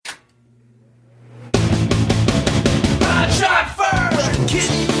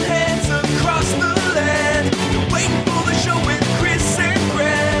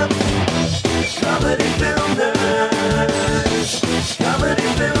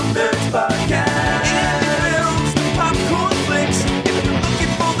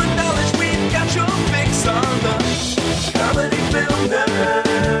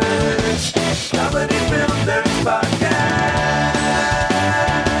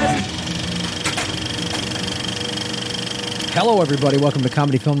Hello, everybody. Welcome to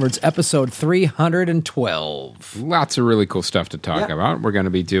Comedy Film Nerds, episode 312. Lots of really cool stuff to talk about. We're going to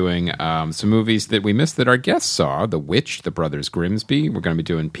be doing some movies that we missed that our guests saw. The Witch, The Brothers Grimsby. We're going to be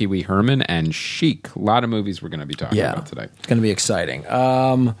doing Pee Wee Herman and Sheik. A lot of movies we're going to be talking about today. It's going to be exciting.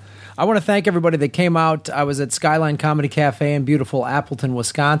 I want to thank everybody that came out. I was at Skyline Comedy Cafe in beautiful Appleton,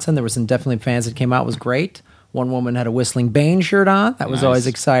 Wisconsin. There were some definitely fans that came out. It was great. One woman had a Whistling Bane shirt on. That was always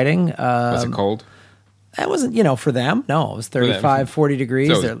exciting. Was it cold? That wasn't, for them. No, it was 35, 40 degrees.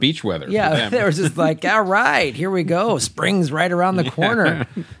 So it was beach weather. Yeah, they were just like, all right, here we go. Spring's right around the corner.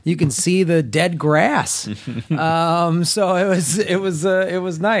 You can see the dead grass. So it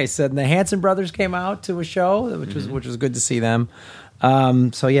was nice. And the Hanson brothers came out to a show, which was good to see them.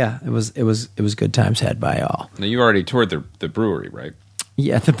 So yeah, it was good times had by all. Now you already toured the brewery, right?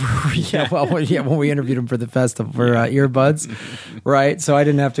 Yeah, the brewery. Yeah, when we interviewed him for the festival for Earbuds, right? So I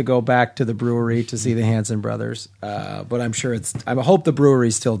didn't have to go back to the brewery to see the Hanson brothers, but I'm sure I hope the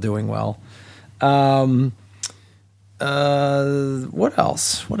brewery's still doing well. What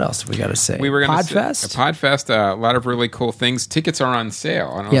else? What else have we got to say? We were going to Podfest. Podfest. A lot of really cool things. Tickets are on sale.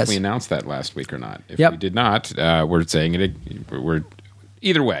 I don't know if we announced that last week or not. If we did not, we're saying it.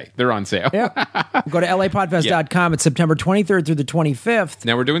 Either way, they're on sale. Yeah. Go to lapodfest.com. It's September 23rd through the 25th.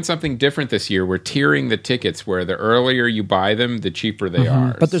 Now, we're doing something different this year. We're tiering the tickets where the earlier you buy them, the cheaper they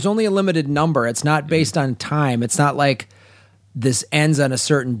are. But there's only a limited number. It's not based on time. It's not like this ends on a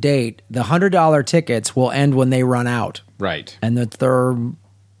certain date. The $100 tickets will end when they run out. Right. And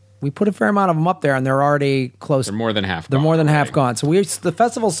we put a fair amount of them up there, and they're already close. They're more than half gone. They're more than half gone. So the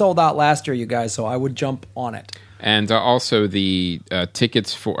festival sold out last year, you guys, so I would jump on it. And also the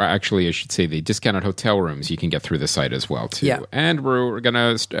tickets for, actually, I should say the discounted hotel rooms you can get through the site as well, too. Yeah. And we're going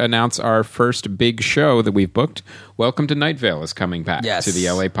to announce our first big show that we've booked. Welcome to Night Vale is coming back to the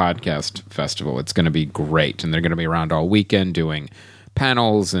LA Podcast Festival. It's going to be great. And they're going to be around all weekend doing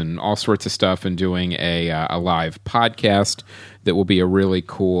panels and all sorts of stuff and doing a live podcast that will be a really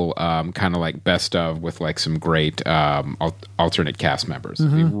cool kind of like best of with like some great alternate cast members.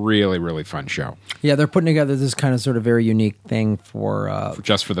 It'll be a really, really fun show. Yeah, they're putting together this kind of sort of very unique thing for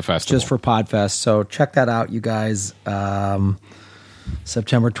just for the festival. Just for Podfest. So check that out, you guys.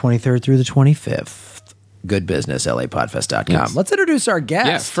 September 23rd through the 25th. Good business, lapodfest.com. Yes. Let's introduce our guest.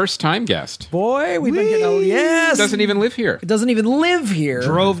 Yeah, first-time guest. Boy, we've been getting It doesn't even live here. It doesn't even live here.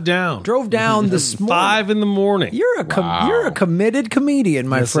 Drove down this morning. 5 in the morning. You're a committed comedian,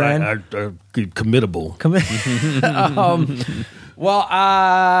 my friend. Committable.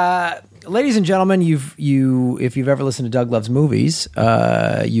 Ladies and gentlemen, if you've ever listened to Doug Loves Movies,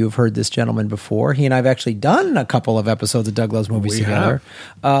 you've heard this gentleman before. He and I have actually done a couple of episodes of Doug Loves Movies together.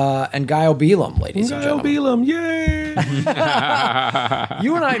 And Ngaio Bealum, ladies and gentlemen. Ngaio Bealum, yay!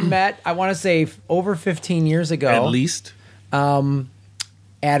 You and I met, I want to say, over 15 years ago. At least. When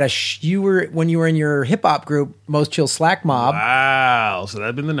you were in your hip hop group, Most Chill Slack Mob. Wow, so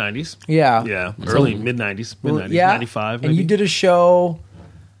that'd been the 90s. Yeah, early mid 90s, 95. And you did a show.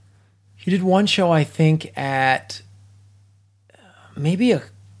 You did one show, I think, at you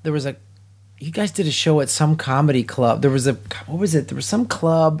guys did a show at some comedy club. There was what was it? There was some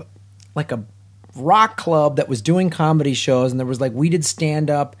club, like a rock club that was doing comedy shows, and there was like, we did stand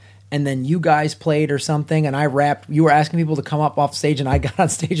up, and then you guys played or something, and I rapped. You were asking people to come up off stage, and I got on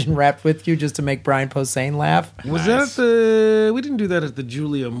stage and rapped with you just to make Brian Posehn laugh. Was that we didn't do that at the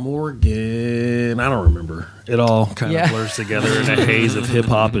Julia Morgan. I don't remember. It all kind of blurs together in a haze of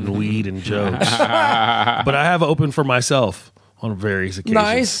hip-hop and weed and jokes. But I have opened for myself on various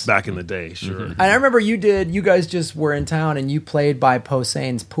occasions back in the day, sure. And I remember you guys just were in town and you played by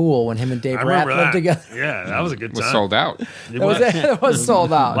Posehn's pool when him and Dave Rapp lived together. Yeah, that was a good time. It was sold out. It was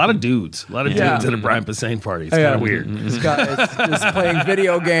sold out. A lot of dudes at a Brian Posehn party. It's kind of weird. It's just playing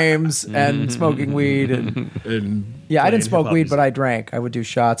video games and smoking weed. And I didn't smoke weed, but I drank. I would do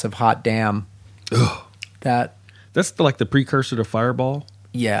shots of Hot Damn. Ugh. That's like the precursor to Fireball?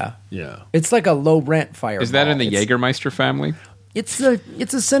 Yeah. Yeah. It's like a low-rent Fireball. Is that in the Jägermeister family? It's a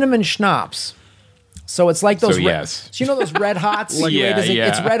cinnamon schnapps. So it's like those. So you know those Red Hots?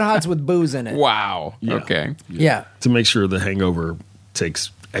 It's Red Hots with booze in it. Wow. Yeah. Okay. Yeah. To make sure the hangover takes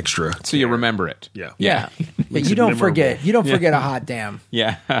extra. So you remember it. Yeah. But you don't forget. You don't forget a hot damn.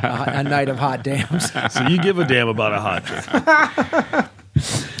 Yeah. A night of hot dams. So you give a damn about a hot drink.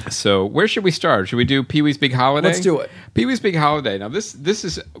 So where should we start? Should we do Pee-wee's Big Holiday? Let's do it. Pee-wee's Big Holiday. Now this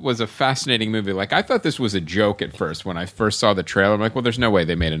was a fascinating movie. Like, I thought this was a joke at first when I first saw the trailer. I'm like, well, there's no way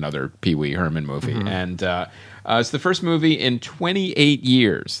they made another Pee-wee Herman movie. Mm-hmm. And it's the first movie in 28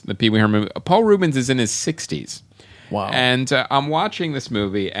 years. The Pee-wee Herman. Paul Rubens is in his 60s. Wow. And I'm watching this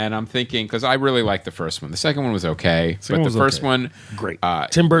movie, and I'm thinking, because I really liked the first one. The second one was okay, but the first one... Great.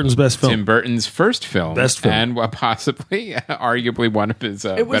 Tim Burton's best film. Tim Burton's first film. Best film. And possibly, arguably, one of his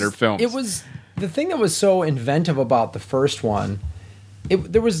better films. It was... The thing that was so inventive about the first one,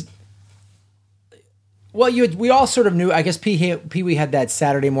 there was... Well, we all sort of knew. I guess Pee-wee had that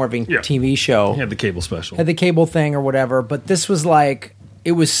Saturday morning TV show. He had the cable special. Had the cable thing or whatever. But this was like,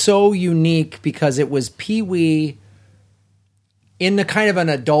 it was so unique because it was Pee-wee in the kind of an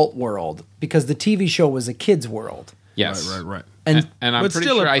adult world, because the TV show was a kid's world. Yes, right. And I'm pretty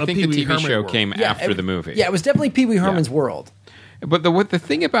sure I think the TV show came after the movie. Yeah, it was definitely Pee-wee Herman's world. But the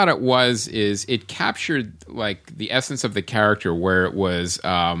thing about it is it captured like the essence of the character, where it was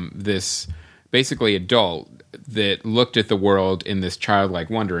this basically adult that looked at the world in this childlike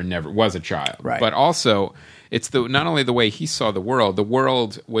wonder and never was a child. Right. But also, it's not only the way he saw the world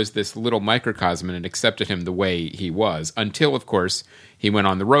was this little microcosm, and it accepted him the way he was, until, of course, he went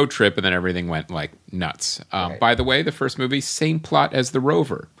on the road trip, and then everything went like nuts. Right. By the way, the first movie, same plot as The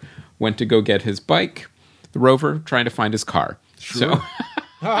Rover. Went to go get his bike, the Rover trying to find his car. Sure.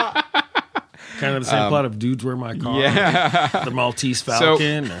 So... Kind of the same plot of Dudes Were My Car. Yeah. The Maltese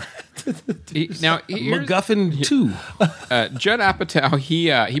Falcon. MacGuffin 2. Judd Apatow,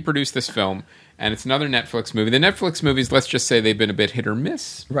 he produced this film, and it's another Netflix movie. The Netflix movies, let's just say, they've been a bit hit or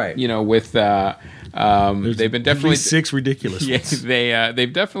miss, right? You know, with they've been definitely at least 6 ridiculous ones.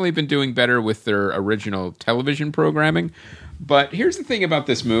 They've definitely been doing better with their original television programming. But here's the thing about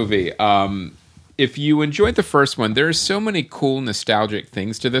this movie. If you enjoyed the first one, there are so many cool, nostalgic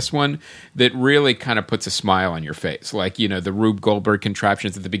things to this one that really kind of puts a smile on your face. Like, you know, the Rube Goldberg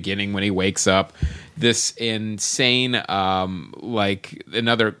contraptions at the beginning when he wakes up. This insane, like,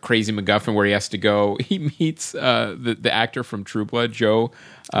 another crazy MacGuffin where he has to go. He meets the actor from True Blood, Joe.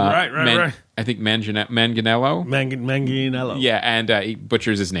 Right. I think Manganiello. Manganiello. Yeah, and he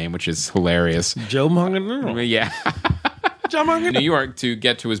butchers his name, which is hilarious. Joe Manganiello. Yeah. New York to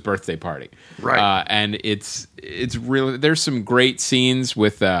get to his birthday party, right? And it's really, there's some great scenes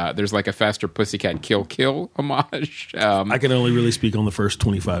with there's like a Faster Pussycat Kill homage. I can only really speak on the first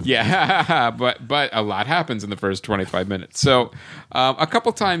 25 minutes. Yeah, but a lot happens in the first 25 minutes. So a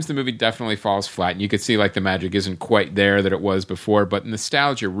couple times the movie definitely falls flat, and you could see like the magic isn't quite there that it was before. But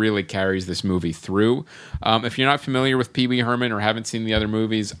nostalgia really carries this movie through. If you're not familiar with Pee-wee Herman or haven't seen the other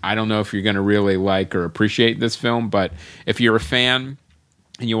movies, I don't know if you're going to really like or appreciate this film. But if you're a fan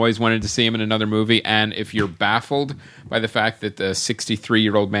and you always wanted to see him in another movie, and if you're baffled by the fact that the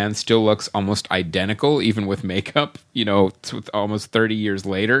 63-year-old man still looks almost identical, even with makeup, you know, almost 30 years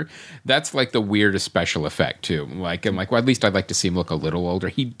later, that's like the weirdest special effect too. Like, I'm like, well, at least I'd like to see him look a little older.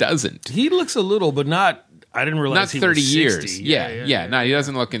 He doesn't. He looks a little, but not. I didn't realize not 30 he was years. 60. Yeah. No, he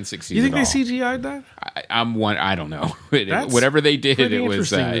doesn't look in 60s. You think at they all. CGI'd that? I don't know. Whatever they did, it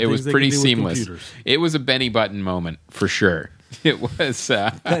was pretty seamless. It was a Benny Button moment for sure. It was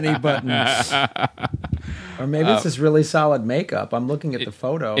Benny Button, or maybe it's just really solid makeup. I'm looking at the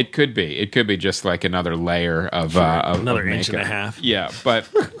photo. It could be just like another layer of another of inch and a makeup. half. Yeah, but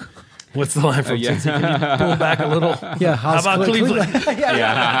what's the line from Tootsie? Can you pull back a little? Yeah, how about Cleveland?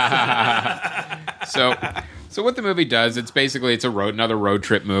 So what the movie does, it's another road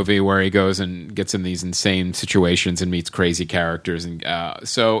trip movie where he goes and gets in these insane situations and meets crazy characters, and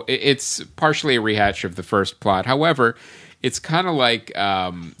so it's partially a rehash of the first plot. However, it's kind of like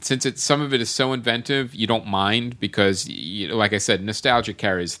since some of it is so inventive, you don't mind because, like I said, nostalgia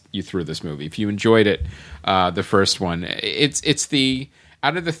carries you through this movie. If you enjoyed it, the first one, it's the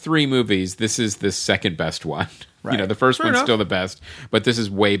out of the 3 movies, this is the second best one. Right. You know, the first one's still the best, but this is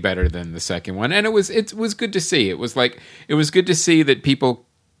way better than the second one. And it was good to see. It was good to see that people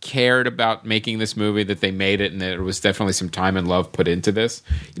cared about making this movie, that they made it, and there was definitely some time and love put into this.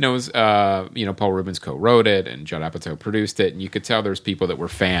 You know, it was Paul Rubens co-wrote it, and Judd Apatow produced it, and you could tell there's people that were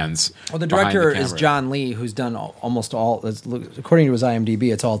fans. Well, the director is John Lee, who's done almost all. According to his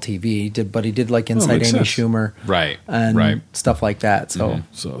IMDb, it's all TV. But he did like Inside Amy Schumer, and stuff like that. So,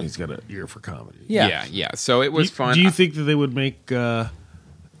 so he's got an ear for comedy. Yeah. So it was fun. Do you think that they would make?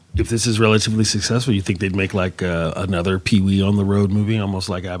 If this is relatively successful, you think they'd make like another Pee-wee on the road movie, almost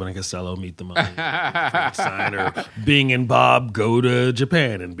like Abbott and Costello Meet the Mummy, or Bing and Bob go to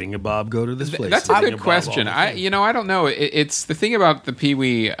Japan, and Bing and Bob go to this place. That's a good question. I don't know. It's the thing about the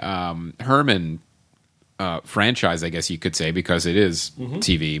Pee-wee Herman franchise, I guess you could say, because it is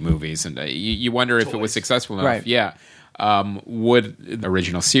TV movies, and you wonder if it was successful enough. Right. Yeah. would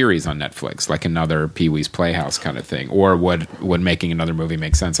original series on Netflix, like another Pee-wee's Playhouse kind of thing, or would making another movie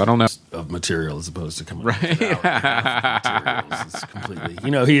make sense? I don't know. Of material as opposed to coming right. materials is completely.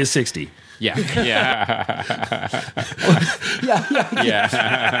 He is 60. Yeah.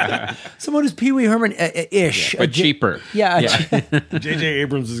 Yeah. Someone who's Pee Wee Herman ish, but cheaper. Yeah. J.J.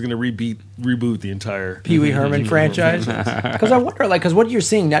 Abrams is going to reboot the entire Pee Wee Herman franchise. Because I wonder, because what you're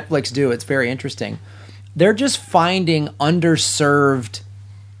seeing Netflix do, it's very interesting. They're just finding underserved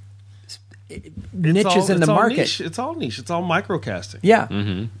niches in the market. Niche. It's all niche. It's all microcasting. Yeah.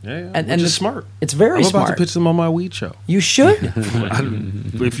 Mm-hmm. Yeah. And it's smart. It's very smart. I'm about to pitch them on my weed show. You should.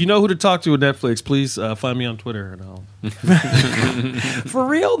 If you know who to talk to at Netflix, please find me on Twitter and I'll. For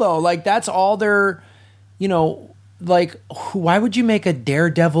real though, that's all they're, why would you make a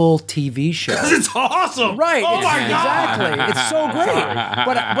Daredevil TV show? Because it's awesome, right? Oh my god, exactly! It's so great.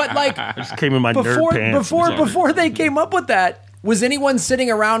 But I just came in my nerd pants before they came up with that. Was anyone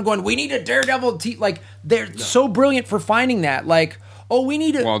sitting around going, "We need a Daredevil"? They're so brilliant for finding that. We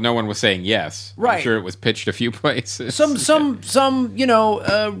need a. Well, no one was saying yes. Right. I'm sure it was pitched a few places. Some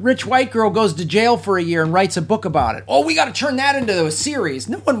rich white girl goes to jail for a year and writes a book about it. Oh, we got to turn that into a series.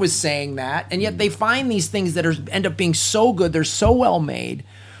 No one was saying that, and yet they find these things that end up being so good. They're so well made.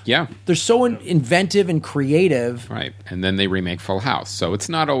 Yeah. They're so inventive and creative. Right. And then they remake Full House. So it's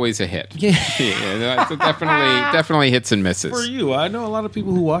not always a hit. Yeah. It's definitely hits and misses. For you, I know a lot of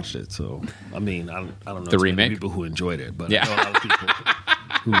people who watched it. So, I don't know the remake? people who enjoyed it, but I know a lot of people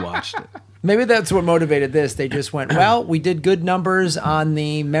who watched it. Maybe that's what motivated this. They just went, well, we did good numbers on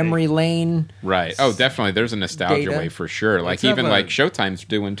the memory lane. Right. Oh, definitely. There's a nostalgia data. way for sure. Showtime's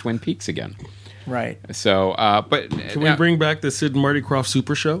doing Twin Peaks again. Right. So, but can we bring back the Sid and Marty Krofft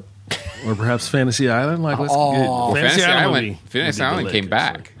Super Show, or perhaps Fantasy Island? Fantasy Island came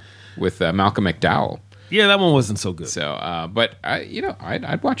back with Malcolm McDowell. Yeah, that one wasn't so good. So,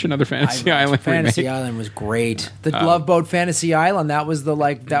 I'd watch another Fantasy Island. Fantasy Island was great. The Love Boat Fantasy Island. That was the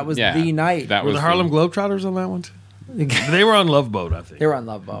night. Were the Harlem Globetrotters on that one too? They were on Love Boat, I think. They were on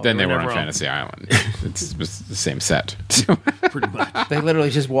Love Boat. Then they were on Fantasy Island. It's the same set. Pretty much. They literally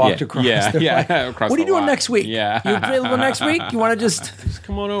just walked across. Across what are you doing lot. next week? Yeah. You available next week? You want to just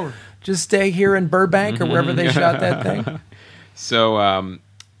come on over? Just stay here in Burbank or wherever they shot that thing. So,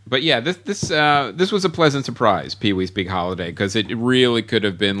 but yeah, this was a pleasant surprise, Pee-wee's Big Holiday, because it really could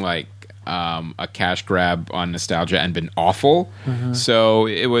have been a cash grab on nostalgia and been awful. Mm-hmm. So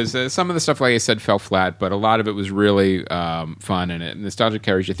it was some of the stuff, like I said, fell flat, but a lot of it was really fun, and nostalgia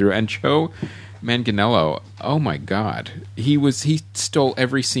carries you through. And Joe Manganiello, oh my god, he stole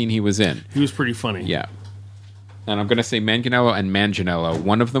every scene he was in. He was pretty funny. Yeah. And I'm going to say Manganiello and Manganiello.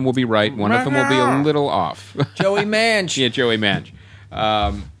 One of them will be right. One of them will be a little off. Joey Mange. Yeah, Joey Mange.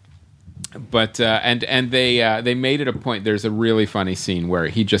 But they made it a point. There's a really funny scene where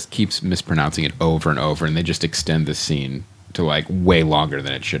he just keeps mispronouncing it over and over, and they just extend the scene to way longer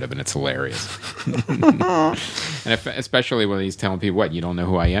than it should have, and it's hilarious. And especially when he's telling people, "What, you don't know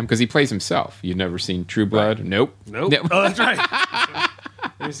who I am?" Because he plays himself. You've never seen True Blood? Right. Nope. Oh, that's right.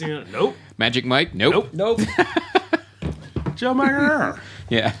 Have you seen it? Nope. Magic Mike? Nope. Joe Manganiello.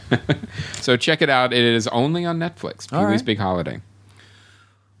 Yeah. So check it out. It is only on Netflix. Pee-wee's Big Holiday.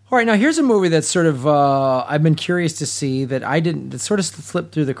 All right, now here's a movie that's sort of I've been curious to see that sort of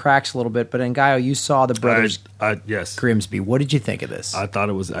slipped through the cracks a little bit. But Ngaio, you saw the Brothers yes. Grimsby. What did you think of this? I thought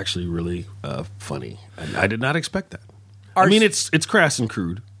it was actually really funny. I did not expect that. It's crass and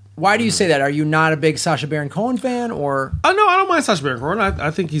crude. Why do you say that? Are you not a big Sacha Baron Cohen fan, or? No, I don't mind Sacha Baron Cohen.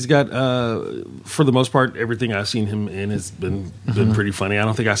 I think he's got, for the most part, everything I've seen him in has been pretty funny. I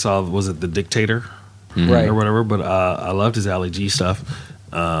don't think I saw, was it The Dictator, right, or whatever? But I loved his Ali G stuff.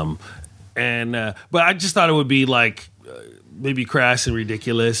 But I just thought it would be maybe crass and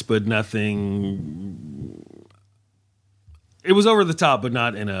ridiculous, but nothing. It was over the top, but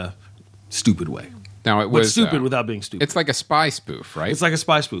not in a stupid way. Now it was stupid without being stupid. It's like a spy spoof, right? It's like a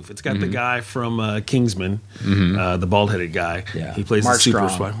spy spoof. It's got the guy from Kingsman, the bald-headed guy. Yeah. He plays Mark the super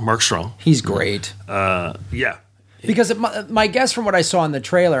Strong. spy. Mark Strong. He's great. Yeah. Because my guess from what I saw in the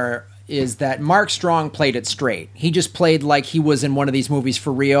trailer is that Mark Strong played it straight. He just played like he was in one of these movies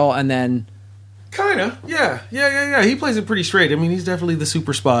for real, and then... Kind of, yeah. He plays it pretty straight. I mean, he's definitely the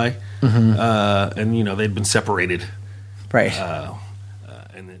super spy. And, they'd been separated. Right.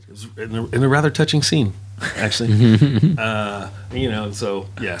 And it was in a rather touching scene, actually. So,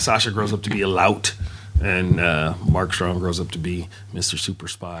 yeah, Sasha grows up to be a lout, and Mark Strong grows up to be Mr. Super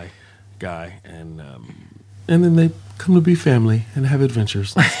Spy guy, and then they come to be family and have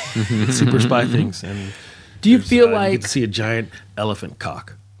adventures, super spy things. And do you feel like you get to see a giant elephant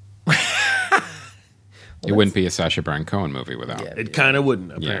cock? It wouldn't be a Sacha Baron Cohen movie without. Yeah, it kind of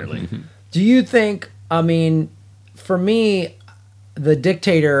wouldn't, apparently. Yeah. Do you think, I mean, for me, The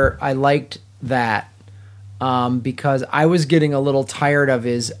Dictator, I liked that because I was getting a little tired of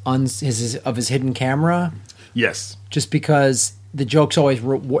his hidden camera. Yes. Just because the joke's always,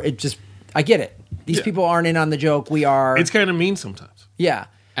 I get it. These people aren't in on the joke. We are. It's kind of mean sometimes. Yeah.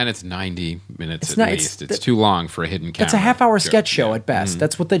 And it's 90 minutes at least. It's too long for a hidden camera. It's a half-hour sketch show at best.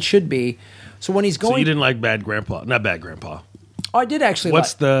 That's what that should be. So when he's going... So you didn't like Bad Grandpa. Not Bad Grandpa. Oh, I did actually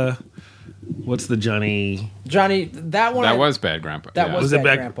What's the Johnny... That one... That was Bad Grandpa. That was Bad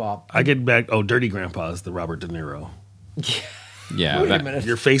Grandpa. I get back... Oh, Dirty Grandpa is the Robert De Niro. Yeah. Wait a minute.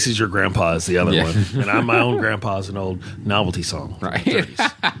 Your Face is Your Grandpa is the other one. And I'm my own grandpa is an old novelty song. Right.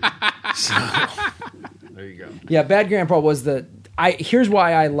 So, there you go. Yeah, Bad Grandpa was the... Here's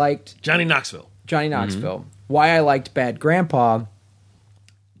why I liked... Johnny Knoxville. Why I liked Bad Grandpa,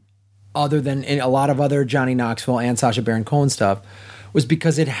 other than in a lot of other Johnny Knoxville and Sacha Baron Cohen stuff, was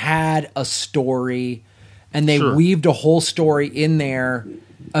because it had a story, and they weaved a whole story in there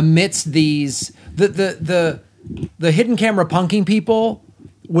amidst these... The hidden camera punking people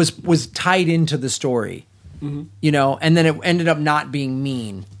was tied into the story, you know, and then it ended up not being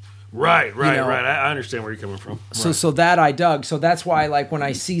mean. Right. I understand where you're coming from. Right. So that I dug. So that's why, like, when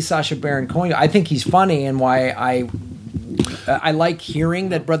I see Sacha Baron Cohen, I think he's funny, and why I like hearing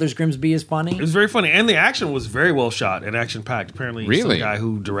that Brothers Grimsby is funny. It was very funny, and the action was very well shot and action packed. Apparently, really? Some guy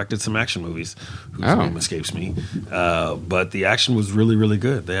who directed some action movies, whose name escapes me, but the action was really, really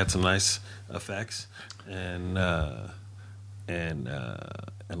good. They had some nice effects, and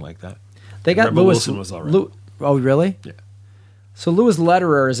like that. They got Rebel Louis. Wilson was all right. Oh, really? Yeah. So Louis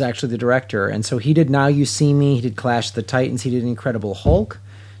Lederer is actually the director, and so he did Now You See Me, he did Clash of the Titans, he did Incredible Hulk,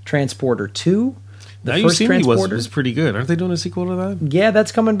 Transporter 2. Now You See Me was pretty good. Aren't they doing a sequel to that? Yeah,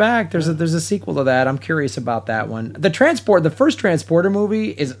 that's coming back. There's a sequel to that. I'm curious about that one. The first Transporter movie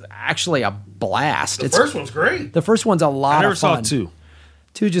is actually a blast. The first one's great. The first one's a lot of fun. I never saw 2.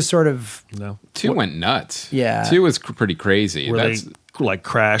 2 just sort of... No. 2 went nuts. Yeah. 2 was pretty crazy. Were they like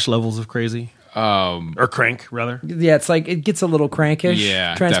Crash levels of crazy? Or Crank, rather. Yeah, it's like it gets a little crankish.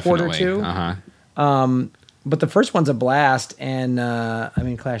 Yeah, Transporter definitely. 2. Uh-huh. But the first one's a blast, and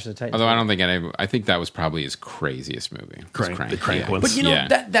Clash of the Titans. Although I don't think I think that was probably his craziest movie. The Crank ones. But you know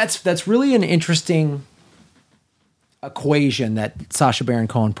that's really an interesting equation that Sacha Baron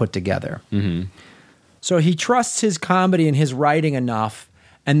Cohen put together. Mm-hmm. So he trusts his comedy and his writing enough.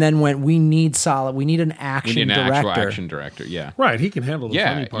 And then we need an action director. Actual action director, yeah. Right, he can handle the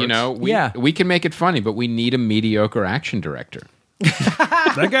funny parts. You know, we can make it funny, but we need a mediocre action director.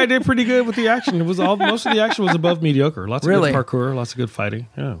 That guy did pretty good with the action. Most of the action was above mediocre. Lots of good parkour, lots of good fighting.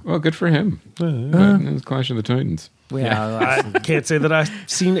 Yeah. Well, good for him. It was Clash of the Titans. Yeah, I can't say that I've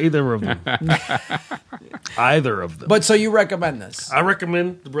seen either of them. Either of them. But so you recommend this? I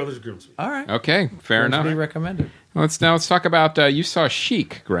recommend the Brothers Grimsby. All right. Okay, fair enough. Grimsby recommended. Let's talk about you saw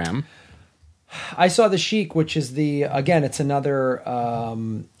Sheik, Graham. I saw the Sheik, which is it's another.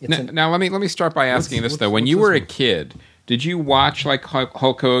 Now let me start by asking this though. When you were a kid, did you watch like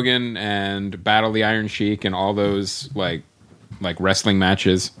Hulk Hogan and Battle the Iron Sheik and all those like wrestling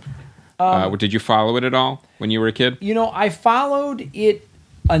matches? Did you follow it at all when you were a kid? You know, I followed it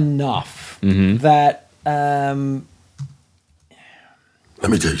enough that. Let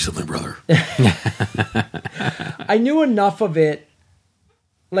me tell you something, brother. I knew enough of it.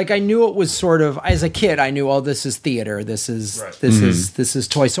 Like I knew it was sort of as a kid. I knew, this is theater. This is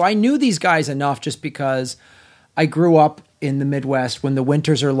toy. So I knew these guys enough just because I grew up in the Midwest when the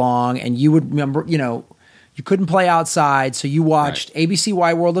winters are long, and you would remember, you know, you couldn't play outside, so you watched ABC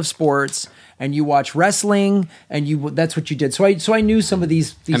Wide World of Sports, and you watched wrestling, and that's what you did. So I knew some of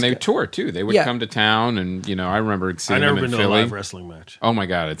these and they toured too. They would come to town, and you know, I remember seeing them in Philly. I've never been to a live wrestling match. Oh my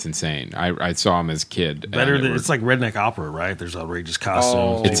god, it's insane! I saw them as a kid. It's like redneck opera, right? There's outrageous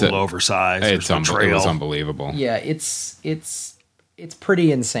costumes. It's oversized. It was unbelievable. Yeah, it's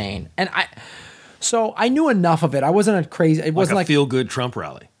pretty insane, and So I knew enough of it. I wasn't a crazy. It wasn't like a feel-good Trump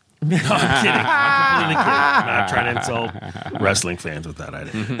rally. No, I'm kidding. I'm completely kidding. I'm not trying to insult wrestling fans with that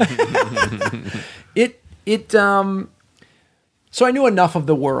idea. So I knew enough of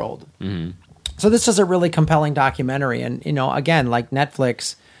the world. Mm-hmm. So this is a really compelling documentary, and you know, again, like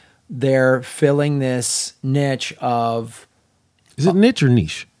Netflix, they're filling this niche of. Is it niche or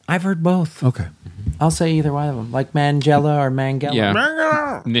niche? I've heard both. Okay. I'll say either one of them, like Mangella or Mangella.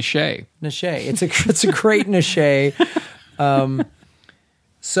 Yeah. Niche. It's a great niche.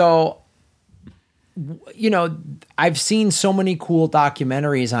 So, you know, I've seen so many cool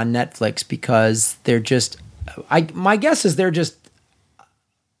documentaries on Netflix because they're just. My guess is they're just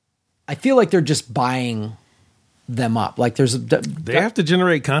I feel like they're just buying them up. Like they have to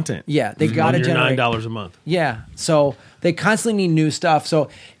generate content. Yeah, they got to generate $9 a month. Yeah, so they constantly need new stuff. So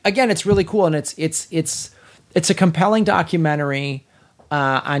again, it's really cool, and it's a compelling documentary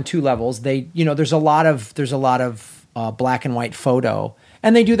on two levels. There's a lot of black and white photo,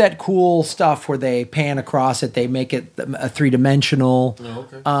 and they do that cool stuff where they pan across it. They make it a 3-dimensional. Oh,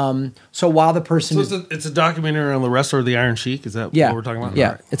 okay. So while the person, so it's a documentary on the wrestler of the Iron Sheik. Is that what we're talking about?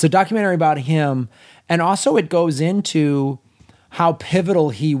 Yeah, right. It's a documentary about him, and also it goes into how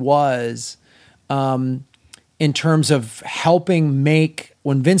pivotal he was in terms of helping make.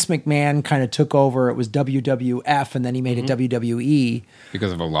 When Vince McMahon kind of took over, it was WWF, and then he made it WWE.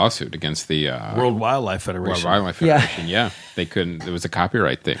 Because of a lawsuit against the World Wildlife Federation. World Wildlife Federation, yeah. They couldn't, it was a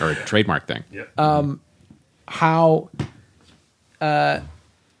copyright thing, or a trademark thing. Yep.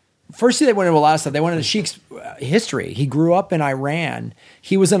 Firstly, they went into a lot of stuff. They went into Sheik's history. He grew up in Iran.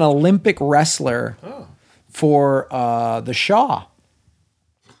 He was an Olympic wrestler for the Shah.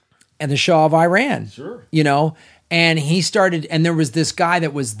 And the Shah of Iran. Sure. And he started, and there was this guy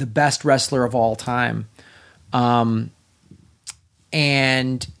that was the best wrestler of all time. And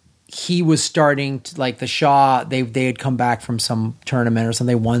he was starting to, like the Shah, they had come back from some tournament or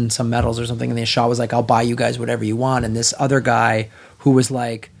something, they won some medals or something, and the Shah was like, I'll buy you guys whatever you want. And this other guy who was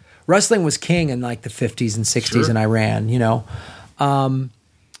like, wrestling was king in like the 50s and 60s in Iran,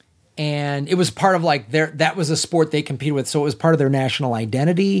 and it was part of like that was a sport they competed with, so it was part of their national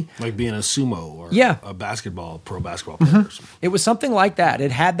identity, like being a sumo or a pro basketball player. It was something like that.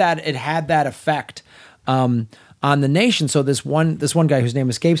 It had that effect on the nation. So this one guy whose name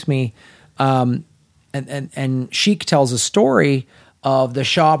escapes me, and Sheik tells a story of the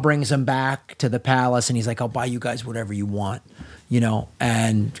Shah brings him back to the palace, and he's like, I'll buy you guys whatever you want,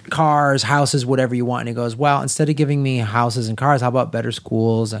 and cars, houses, whatever you want. And he goes, well, instead of giving me houses and cars, how about better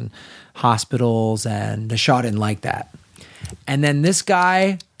schools and hospitals? And the Shah didn't like that. And then this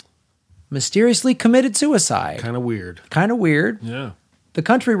guy mysteriously committed suicide. Kind of weird. Yeah. The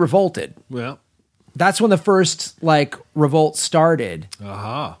country revolted. Well, that's when the first revolt started.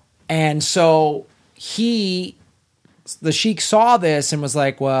 Uh-huh. And so the Sheik saw this and was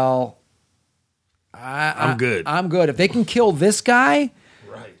like, well, I'm good. I'm good. If they can kill this guy,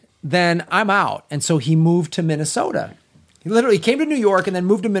 then I'm out. And so he moved to Minnesota. He literally came to New York and then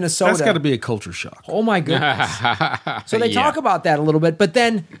moved to Minnesota. That's got to be a culture shock. Oh, my goodness. So they talk about that a little bit. But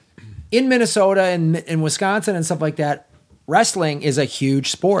then in Minnesota and in Wisconsin and stuff like that, wrestling is a huge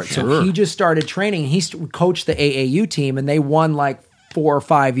sport. Sure. So he just started training. He coached the AAU team, and they won 4 or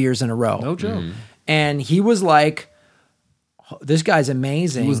 5 years in a row. No joke. Mm-hmm. And he was like, this guy's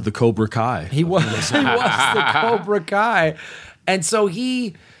amazing. He was the Cobra Kai. He was the Cobra Kai. And so so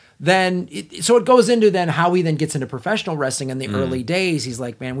it goes into then how he then gets into professional wrestling in the early days. He's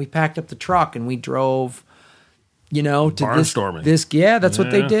like, man, we packed up the truck and we drove, to barnstorming. That's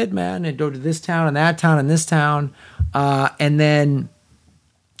what they did, man. And go to this town and that town and this town. And then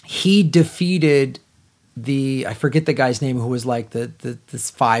he defeated I forget the guy's name, who was like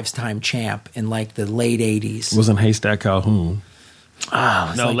this 5-time champ in the late 80s. It wasn't Haystack Calhoun.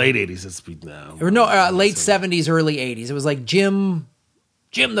 No, late 80s. Late 70s, early 80s. It was like Jim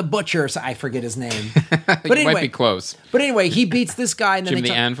the Butcher. I forget his name. But anyway, might be close. But anyway, he beats this guy. And then Jim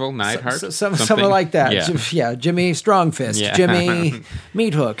the Anvil, Neidhart? Something like that. Yeah. Jimmy Strongfist. Jimmy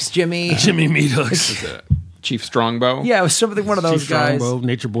Meat Hooks. Jimmy Meat Hooks. Chief Strongbow. Yeah, it was something one of those guys. Strongbow,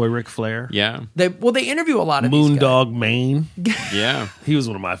 Nature Boy Ric Flair. Yeah. They interview a lot of Moondog Maine. Yeah. He was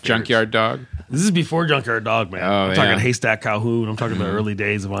one of my favorites. Junkyard Dog. This is before Junkyard Dog, man. I'm talking Haystack Calhoun. I'm talking the early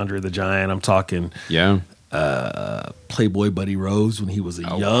days of Andre the Giant. I'm talking Playboy Buddy Rose when he was a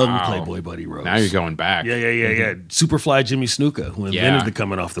young Playboy Buddy Rose. Now you're going back. Yeah. Superfly Jimmy Snuka, who invented the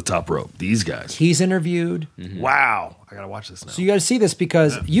coming off the top rope. These guys. He's interviewed. Mm-hmm. Wow. I got to watch this now. So you got to see this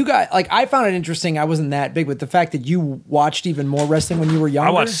because you got, I found it interesting. I wasn't that big, but the fact that you watched even more wrestling when you were younger.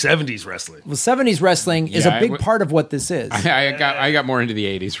 I watched 70s wrestling. Well, 70s wrestling is a big part of what this is. I got more into the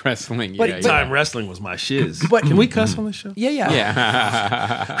 80s wrestling. But time wrestling was my shiz. But can we cuss on this show?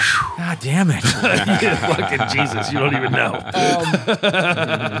 Yeah. God damn it. Fucking Jesus. You don't even know.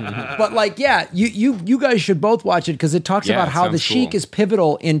 But you guys should both watch it because it talks about how the Sheik is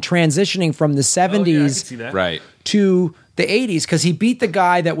pivotal in transitioning from the 70s right to the 80s because he beat the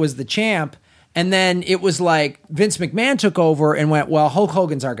guy that was the champ, and then it was like Vince McMahon took over and went, well, Hulk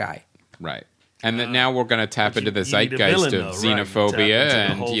Hogan's our guy. Right. And then now we're going to tap into the zeitgeist of xenophobia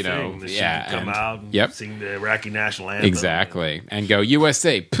and come out and sing the Iraqi national anthem. Exactly. And go,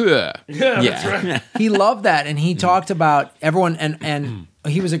 USA, puh. Yeah, that's right. He loved that, and he talked about everyone, and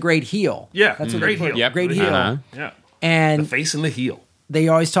he was a great heel. Yeah, that's a great heel. Yep. Great heel. Yeah. And the face and the heel. they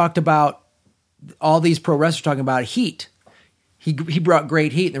always talked about all these pro wrestlers talking about heat. He brought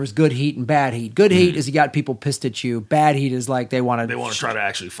great heat. There was good heat and bad heat. Good heat is you got people pissed at you. Bad heat is like they want to try to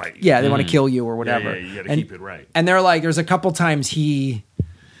actually fight you. Yeah, they want to kill you or whatever. Yeah, you got to keep it right. And they're like, there's a couple times I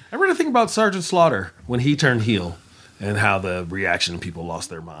read a thing about Sergeant Slaughter when he turned heel. And how the reaction people lost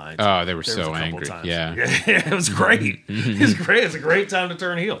their minds. Oh, they were so angry. Yeah, it was great. It was great. It's a great time to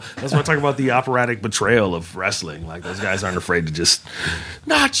turn heel. That's what I talk about, the operatic betrayal of wrestling. Like, those guys aren't afraid to just,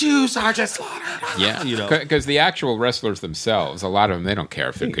 not you, Sergeant Slaughter. Yeah, because the actual wrestlers themselves, a lot of them, they don't care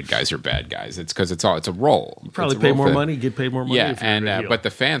if they're good guys or bad guys. It's because it's a role. You probably pay more money, get paid more money. Yeah, and but the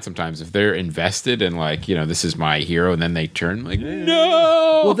fans sometimes, if they're invested in like, this is my hero, and then they turn like,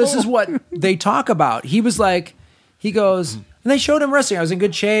 no. Well, this is what they talk about. He was like. He goes, and they showed him wrestling. I was in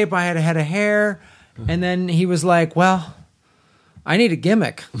good shape. I had a head of hair. And then he was like, well, I need a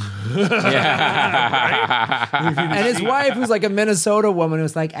gimmick. And his wife, who's like a Minnesota woman,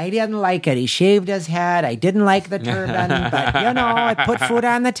 was like, I didn't like it. He shaved his head. I didn't like the turban. But, I put food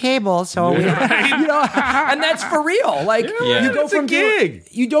on the table. So, and that's for real. Like, you go from a gig.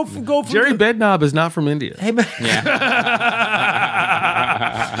 You don't go from Jerry Bedknob is not from India. Hey, man.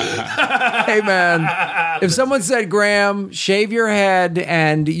 Hey, man. If someone said, Graham, shave your head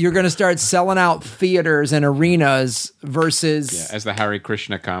and you're going to start selling out theaters and arenas versus... as the Hare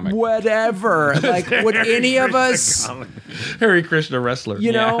Krishna comic. Whatever. Like, would any of us... Hare Krishna wrestler.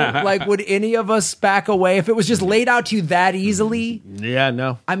 Like, would any of us back away if it was just laid out to you that easily? Yeah,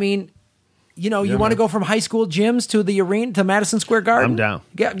 no. I mean... you want to go from high school gyms to the arena to Madison Square Garden? I'm down.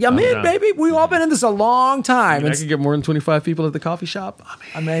 I'm in, baby. We've all been in this a long time. I could get more than 25 people at the coffee shop.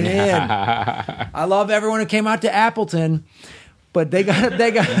 I'm in. I love everyone who came out to Appleton, but they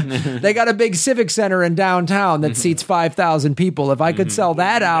got a big civic center in downtown that seats 5,000 people. If I could sell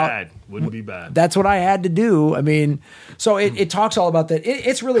that out, wouldn't be bad. That's what I had to do. I mean, so it talks all about that.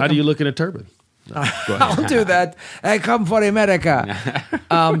 It's really. How do you look in a turban? I'll do that. I come for America.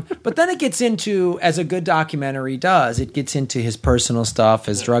 But then it gets into, as a good documentary does, it gets into his personal stuff,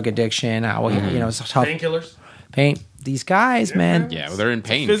 his drug addiction, how it's tough. Painkillers. These guys, man. Yeah, well, they're in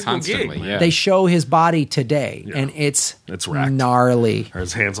pain constantly. Gig, yeah. They show his body today, and it's racked. gnarly. Are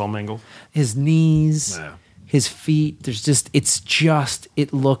his hands all mangled? His knees, his feet.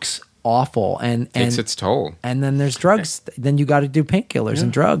 It looks awful, and takes its toll. And then there's drugs. Then you got to do painkillers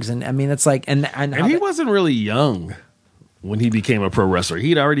and drugs, and I mean it's like and he wasn't really young when he became a pro wrestler.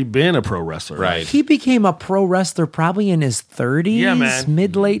 He'd already been a pro wrestler, right? He became a pro wrestler probably in his 30s,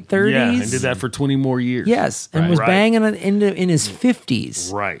 mid-late 30s. Yeah, and did that for 20 more years. Yes, and was banging in his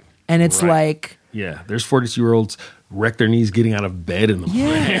 50s, right? And it's like, there's 42-year-olds. Wreck their knees getting out of bed in the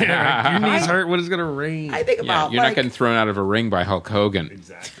morning. Your knees hurt when it's going to rain. I think about you're not getting thrown out of a ring by Hulk Hogan.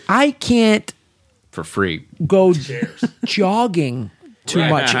 Exactly. I can't for free go jogging too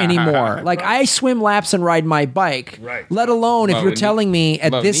much anymore. Like I swim laps and ride my bike. Right. Let alone if you're telling me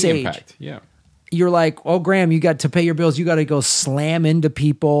at this age, you're like, oh, Graham, you got to pay your bills. You got to go slam into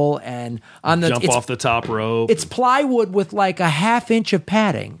people and jump off the top rope. It's plywood with like a half inch of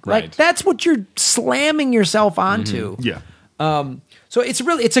padding. Right. Like that's what you're slamming yourself onto. Yeah. So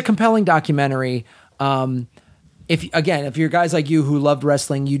it's a compelling documentary. If you're guys like you who loved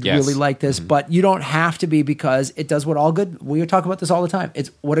wrestling, you'd really like this, but you don't have to be, because it does what all good. We talk about this all the time. It's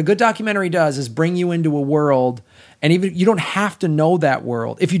what a good documentary does is bring you into a world. And even you don't have to know that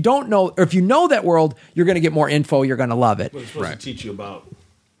world. If you don't know, or if you know that world, you're going to get more info. You're going to love it. But it's supposed to teach you about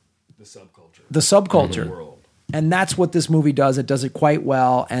the subculture. The subculture. The world. And that's what this movie does. It does it quite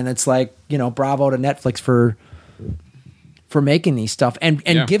well. And it's like, bravo to Netflix for making these stuff and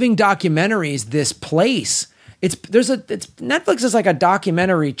giving documentaries this place. Netflix is like a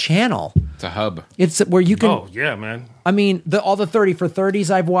documentary channel. It's a hub. It's where you can. Oh yeah, man. I mean, all the 30 for 30s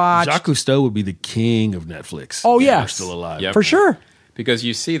I've watched. Jacques Cousteau would be the king of Netflix. Oh yeah, still alive. Yep. For sure. Because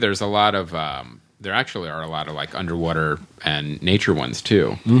you see, there's a lot of there actually are a lot of like underwater and nature ones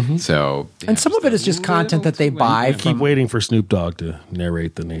too. Mm-hmm. So and some of it is just content that they buy. Keep waiting for Snoop Dogg to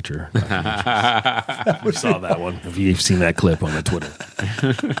narrate the nature. I saw that one. If you've seen that clip on the Twitter,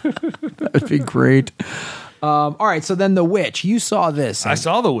 that would be great. All right, so then The Witch. You saw this. I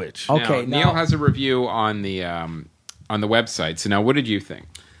saw The Witch. Okay, now, Neil has a review on the website. So now, what did you think?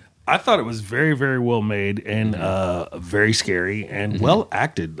 I thought it was very, very well made and very scary and well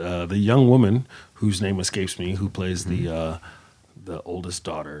acted. The young woman whose name escapes me, who plays the oldest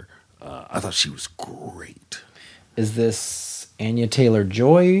daughter, I thought she was great. Is this Anya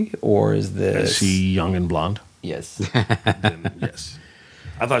Taylor-Joy or is this? Is she young and blonde? Yes. Then, yes.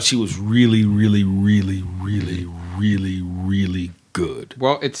 I thought she was really, really, really, really, really, really good.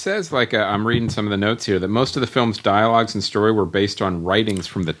 Well, it says, like, I'm reading some of the notes here, that most of the film's dialogues and story were based on writings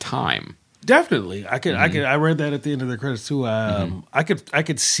from the time. Definitely, I read that at the end of the credits too. I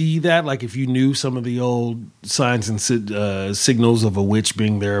could see that, like, if you knew some of the old signs and signals of a witch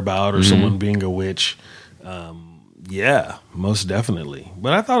being thereabout or someone being a witch. Yeah, most definitely.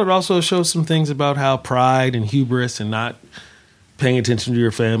 But I thought it also showed some things about how pride and hubris and not paying attention to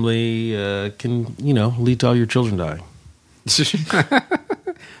your family can, lead to all your children dying.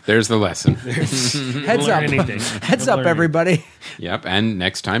 There's the lesson. Heads up. Heads up, everybody. Yep, and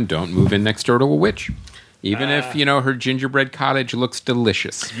next time, don't move in next door to a witch. Even if, her gingerbread cottage looks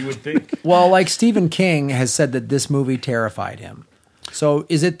delicious. You would think. Well, like Stephen King has said that this movie terrified him. So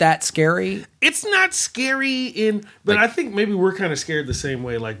is it that scary? It's not scary but I think maybe we're kind of scared the same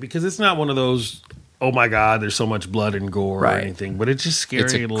way, like, because it's not one of those, oh my God, there's so much blood and gore or anything, but it's just scary.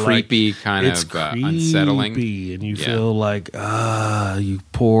 It's a creepy kind of unsettling. And you feel like, you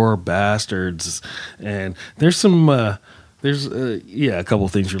poor bastards. And there's some, a couple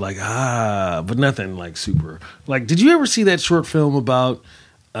things you're like, but nothing like super. Like, did you ever see that short film about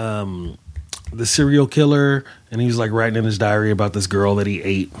the serial killer? And he was like writing in his diary about this girl that he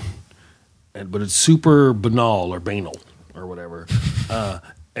ate. But it's super banal or banal or whatever.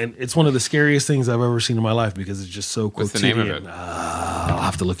 And it's one of the scariest things I've ever seen in my life because it's just so quotidian. What's the name of it? I'll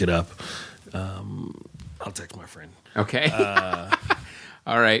have to look it up. I'll text my friend. Okay.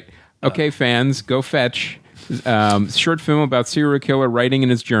 All right. Okay, fans, go fetch. Short film about serial killer writing in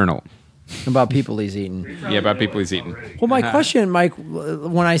his journal. About people he's eaten. Yeah, about people he's eaten. Well, my question, Mike,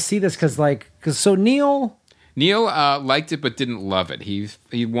 when I see this, because Neil liked it but didn't love it. He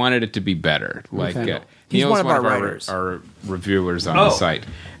wanted it to be better. Like he's Neil's one of our writers, our reviewers on the site.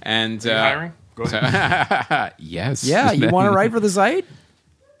 And hiring? Go ahead. Yes. Yeah, you want to write for the site?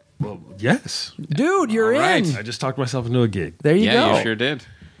 Well, yes, dude, you're in. I just talked myself into a gig. There you go. Yeah, you sure did.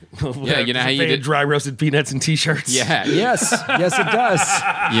 Yeah, you know how you did dry roasted peanuts and T-shirts. Yeah. Yes, it does.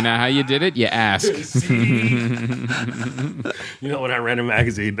 You know how you did it? You ask. You know, when I ran a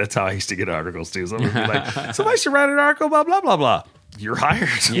magazine, that's how I used to get articles too. Somebody would be like, somebody should write an article about blah blah blah. You're hired.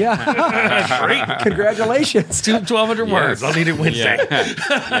 Yeah, great. Congratulations. 1,200 words. I'll need it Wednesday.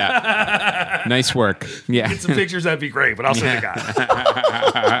 Yeah. Nice work. Yeah. Get some pictures. That'd be great. But I'll send a guy.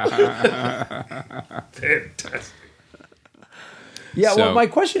 Fantastic. Yeah, well, my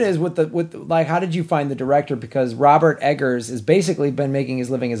question is with how did you find the director? Because Robert Eggers has basically been making his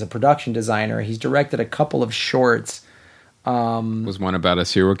living as a production designer. He's directed a couple of shorts. Was one about a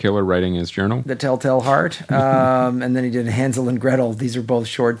serial killer writing his journal? The Telltale Heart. And then he did Hansel and Gretel. These are both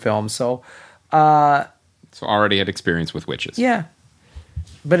short films. So already had experience with witches. Yeah.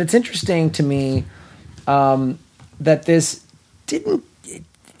 But it's interesting to me that this didn't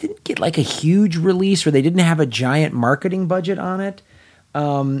get like a huge release, or they didn't have a giant marketing budget on it.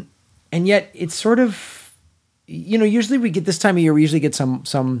 And yet it's sort of, usually we get this time of year, we usually get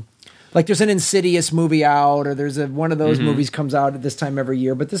some like there's an Insidious movie out, or there's one of those movies comes out at this time every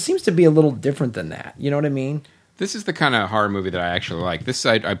year, but this seems to be a little different than that. You know what I mean? This is the kind of horror movie that I actually like. This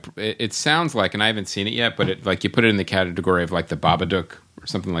it sounds like, and I haven't seen it yet, but you put it in the category of like the Babadook or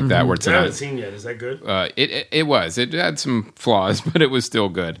something like that. Where it's I haven't seen yet. Is that good? It was. It had some flaws, but it was still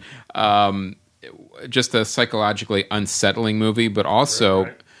good. Just a psychologically unsettling movie, but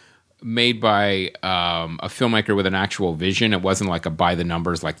also made by a filmmaker with an actual vision. It wasn't like a by the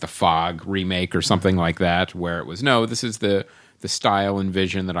numbers like the Fog remake or something like that, where it was this is the style and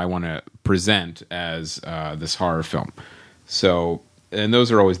vision that I want to present as this horror film. So, and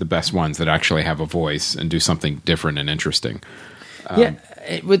those are always the best ones that actually have a voice and do something different and interesting.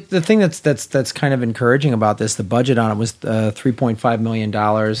 With the thing that's kind of encouraging about this, the budget on it was $3.5 million.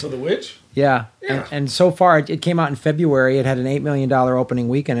 So The Witch? Yeah. And so far, it came out in February. It had an $8 million opening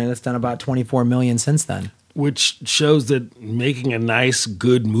weekend, and it's done about $24 million since then. Which shows that making a nice,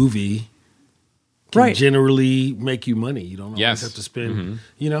 good movie can generally make you money. You don't always have to spend,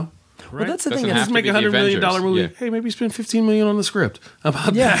 Right? Well, that's the thing. Let's make a $100 million movie. Yeah. Hey, maybe spend $15 million on the script. How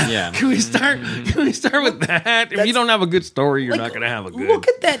about that? Yeah. Can we start with that? If you don't have a good story, you're not going to have a good. Look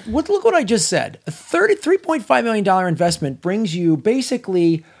at that. Look what I just said. A $3.5 million investment brings you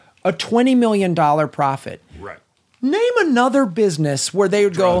basically a $20 million profit. Right. Name another business where they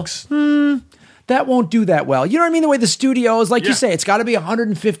would Drugs. go, that won't do that well. You know what I mean? The way the studios, like you say, it's got to be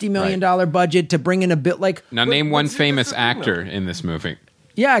 $150 million budget to bring in a bit like. Now name one famous actor in this movie.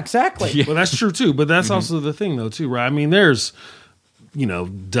 Yeah, exactly. Yeah. Well, that's true too. But that's also the thing, though, too, right? I mean, there's,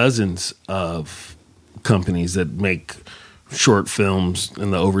 dozens of companies that make short films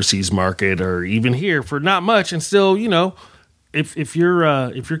in the overseas market or even here for not much, and still, if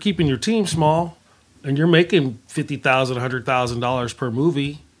you're keeping your team small, and you're making $50,000, $100,000 per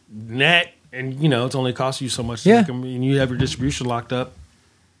movie net, and it's only cost you so much to make them, and you have your distribution locked up.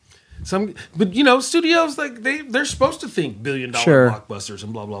 But studios they're supposed to think $1 billion blockbusters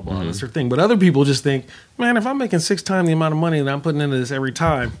and blah blah blah. That's their thing. But other people just think, man, if I'm making 6 times the amount of money that I'm putting into this every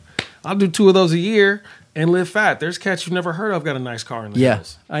time, I'll do 2 of those a year and live fat. There's cats you've never heard of got a nice car in the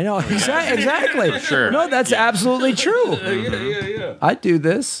hills. I know. Exactly. Sure. No, that's absolutely true. Yeah. I'd do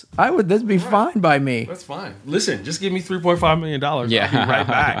this. That'd be fine by me. That's fine. Listen, just give me $3.5 million. Yeah. I'll be right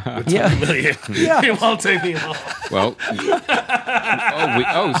back with $20 million. It won't take me long. Well,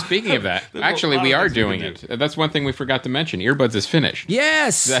 speaking of that, actually, we are doing it. That's one thing we forgot to mention. Earbuds is finished.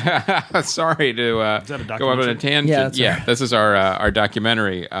 Yes. Sorry to go out on a tangent. Yeah, this is our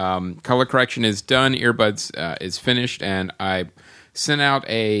documentary. Color correction is done. Earbuds is finished, and I sent out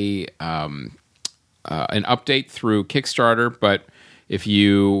an update through Kickstarter. But if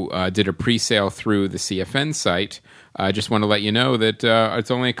you did a pre-sale through the CFN site, I just want to let you know that it's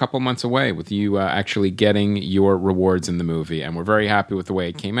only a couple months away with you actually getting your rewards in the movie, and we're very happy with the way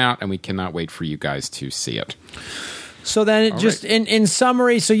it came out, and we cannot wait for you guys to see it. So then, in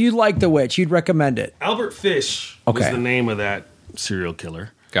summary, so you like The Witch, you'd recommend it? Albert Fish was the name of that serial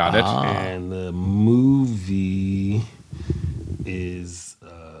killer. Got it. And the movie is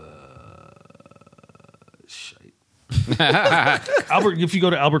shite. Albert, if you go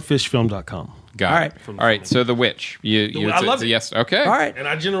to albertfishfilm.com. Got it. All right. So The Witch. I love it. Yes. Okay. All right. And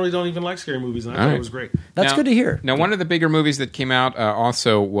I generally don't even like scary movies, and I thought it was great. That's good to hear. Now, one of the bigger movies that came out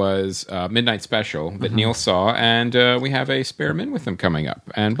also was Midnight Special that Neil saw, and we have a Spare Min with him coming up.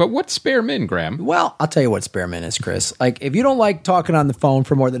 But what's Spare Min, Graham? Well, I'll tell you what Spare Min is, Chris. Like, if you don't like talking on the phone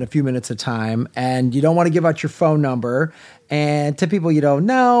for more than a few minutes at a time, and you don't want to give out your phone number, and to people you don't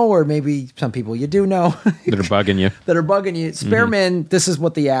know, or maybe some people you do know. That are bugging you. Spare Min, this is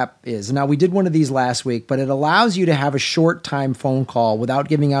what the app is. Now, we did one of these last week, but it allows you to have a short time phone call without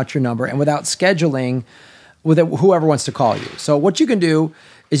giving out your number and without scheduling with whoever wants to call you. So what you can do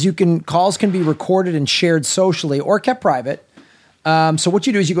is calls can be recorded and shared socially or kept private. So what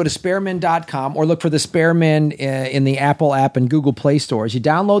you do is you go to sparemin.com or look for the Spare Min in the Apple app and Google Play stores. You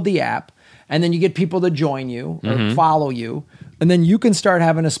download the app, and then you get people to join you or follow you, and then you can start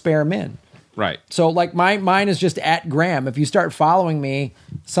having a Spare Min. Right. So like mine is just at Graham. If you start following me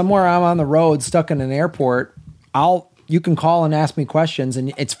somewhere, I'm on the road stuck in an airport, you can call and ask me questions,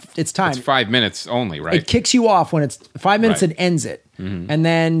 and it's time. It's 5 minutes only, right? It kicks you off when it's 5 minutes. Right. It ends it. And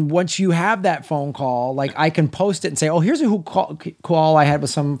then once you have that phone call, like I can post it and say, oh, here's a call I had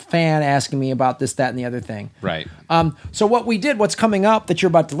with some fan asking me about this, that, and the other thing. Right. So what's coming up that you're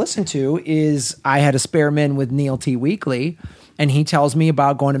about to listen to is I had a Spare Min with Neil T. Weekly, and he tells me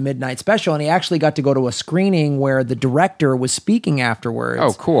about going to Midnight Special, and he actually got to go to a screening where the director was speaking afterwards.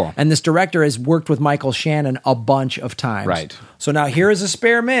 Oh, cool. And this director has worked with Michael Shannon a bunch of times. Right. So now here is a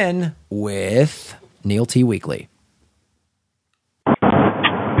Spare Min with Neil T. Weekly.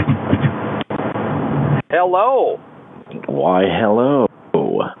 Hello. Why, hello.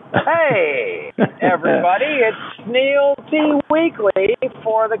 Hey, everybody. It's Neil T. Weekly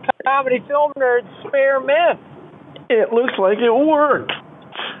for the Comedy Film Nerds Spare Min. It looks like it worked.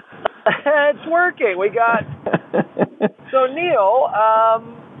 It's working. We got... So, Neil,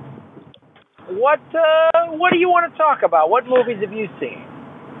 what do you want to talk about? What movies have you seen?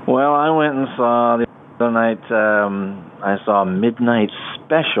 Well, I went and saw the other night, I saw Midnight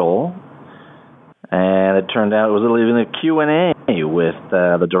Special, and it turned out it was even a Q&A with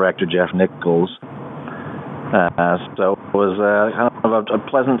the director, Jeff Nichols. So it was kind of a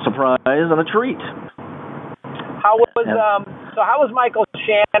pleasant surprise and a treat. How was Michael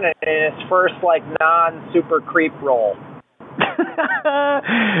Shannon in his first non-super creep role?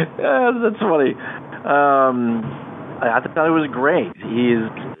 That's funny. I thought it was great. He's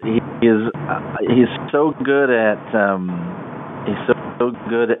so good at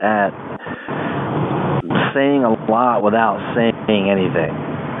saying a lot without saying anything.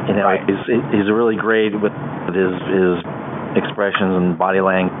 Right. He's really great with his expressions and body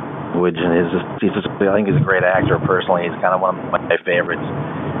language, and I think he's a great actor personally. He's kind of one of my favorites.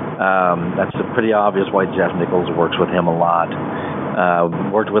 That's pretty obvious why Jeff Nichols works with him a lot. He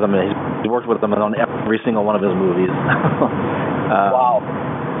worked with him on every single one of his movies. Wow.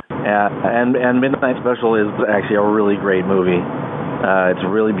 And Midnight Special is actually a really great movie. It's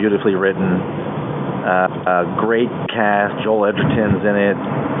really beautifully written. Great cast. Joel Edgerton's in it.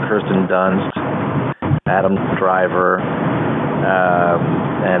 Kirsten Dunst, Adam Driver,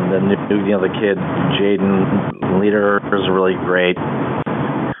 and the kid Jaden Leader is really great.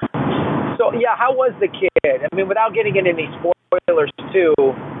 So yeah, how was the kid? I mean, without getting into any spoilers too,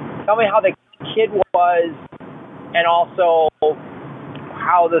 tell me how the kid was, and also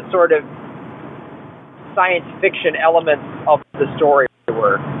how the sort of science fiction elements of the story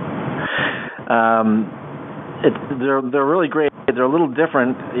were. They're really great. They're a little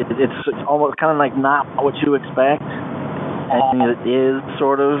different. It's almost kind of like not what you expect, and it is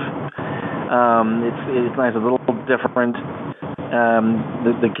sort of. It's nice, a little different.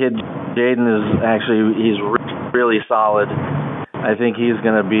 The kid Jaden he's really solid. I think he's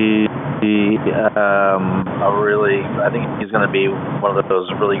going to be I think he's going to be one of those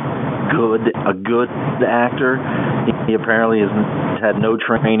really good actor. He apparently had no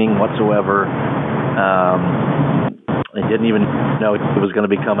training whatsoever. He didn't even know he was going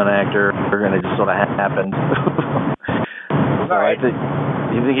to become an actor, and it just sort of happened. So I think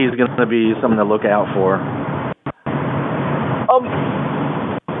he's going to be something to look out for.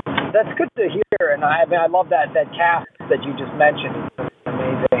 That's good to hear, and I love that cast that you just mentioned. It's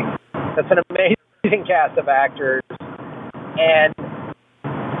amazing. That's an amazing cast of actors, and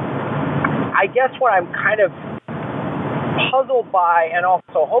I guess what I'm kind of puzzled by, and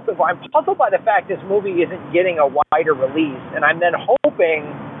also hoping for, I'm puzzled by the fact this movie isn't getting a wider release, and I'm then hoping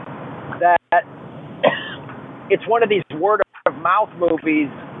that it's one of these word-of-mouth movies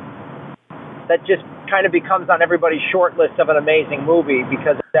that just kind of becomes on everybody's short list of an amazing movie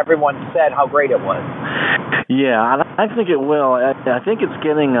because everyone said how great it was. Yeah, I think it will. I think it's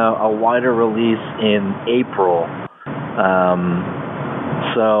getting a wider release in April.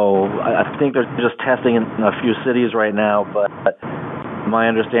 So I think they're just testing in a few cities right now, but my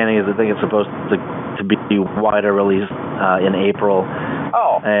understanding is I think it's supposed to be wider release in April.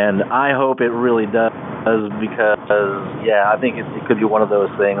 Oh. And I hope it really does because, I think it could be one of those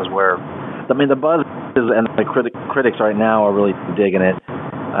things where, I mean, the buzz and the critics right now are really digging it.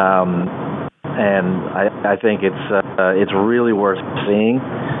 And I think it's really worth seeing.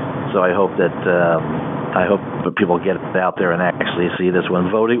 So I hope that people get out there and actually see this one.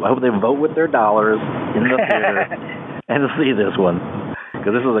 I hope they vote with their dollars in the theater and see this one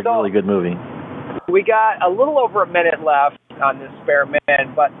because this is a really good movie. We got a little over a minute left on this Spare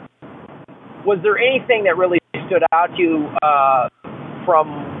Man, but was there anything that really stood out to you from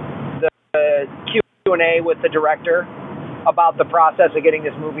the Q&A with the director about the process of getting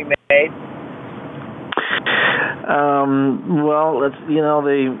this movie made?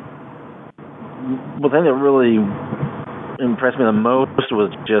 The thing that really impressed me the most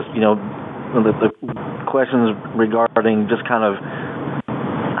was just, the questions regarding just kind of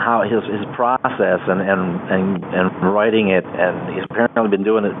how his process and writing it, and he's apparently been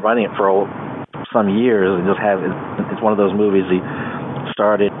writing it for some years. It's one of those movies he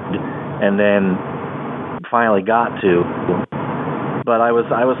started and then finally got to. But I was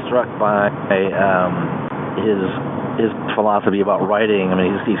struck by his philosophy about writing. I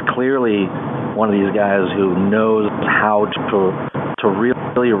mean, he's clearly one of these guys who knows how to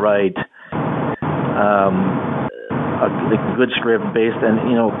really write a good script based, and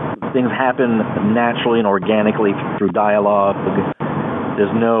things happen naturally and organically through dialogue.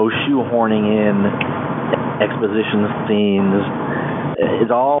 There's no shoehorning in exposition scenes.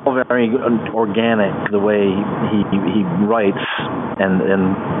 It's all very organic the way he writes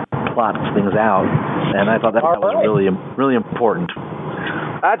and plots things out, and I thought that was really, really important.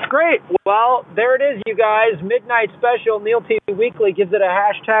 That's great. Well, there it is, you guys. Midnight Special, Neil TV Weekly gives it a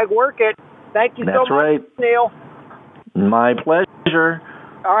hashtag work it. Thank you so much, Neil. My pleasure.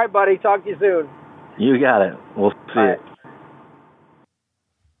 All right, buddy. Talk to you soon. You got it. We'll see it.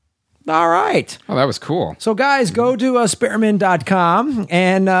 All right. Oh, that was cool. So, guys, go to spareman.com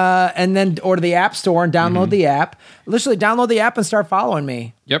and then or to the App Store and download the app. Literally, download the app and start following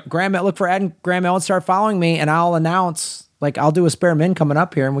me. Yep. Look for Graham L and start following me, and I'll announce. I'll do a Spare Men coming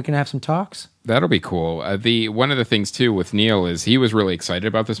up here, and we can have some talks. That'll be cool. One of the things, too, with Neil is he was really excited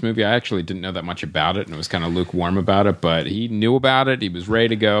about this movie. I actually didn't know that much about it, and was kind of lukewarm about it, but he knew about it. He was ready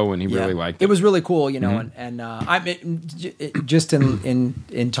to go, and he really liked it. It was really cool, and just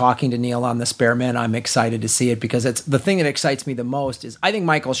in talking to Neil on the Spare Men, I'm excited to see it because it's the thing that excites me the most is I think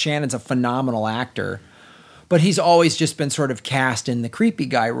Michael Shannon's a phenomenal actor, but he's always just been sort of cast in the creepy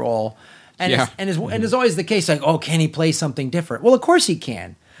guy role. And it's always the case, can he play something different? Well, of course he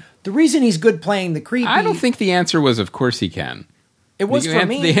can. The reason he's good playing the creepy... I don't think the answer was, of course he can. It was for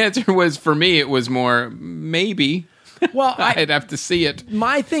me. The answer was, for me, it was more, maybe. Well, I'd have to see it.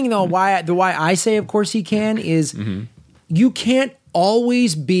 My thing, though, why I say, of course he can, is you can't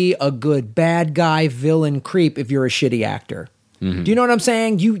always be a good bad guy, villain, creep if you're a shitty actor. Do you know what I'm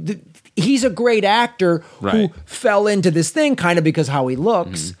saying? He's a great actor who fell into this thing kind of because how he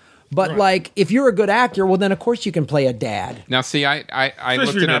looks. But like, if you're a good actor, well, then of course you can play a dad. Now, see, I Especially looked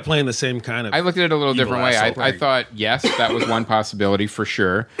if you're at not it. playing the same kind of. I looked at it a little different way. I thought, yes, that was one possibility for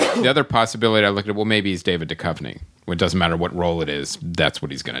sure. The other possibility, I looked at, well, maybe he's David Duchovny. It doesn't matter what role it is. That's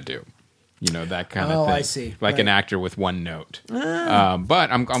what he's going to do. You know, that kind of thing. I see. Like an actor with one note.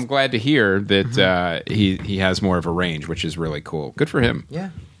 But I'm glad to hear that he has more of a range, which is really cool. Good for him. Yeah.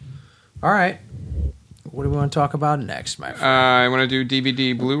 All right. What do we want to talk about next, my friend? I want to do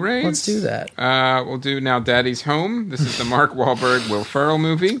DVD Blu-rays. Let's do that. We'll do Now Daddy's Home. This is the Mark Wahlberg, Will Ferrell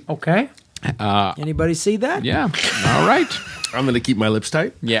movie. Okay. Anybody see that? Yeah. All right. I'm going to keep my lips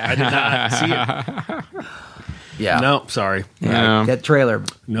tight. Yeah. I did not see it. Yeah. No, sorry. No. That trailer.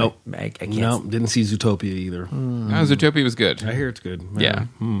 Nope. I can't. No, didn't see Zootopia either. No, Zootopia was good. I hear it's good. Yeah.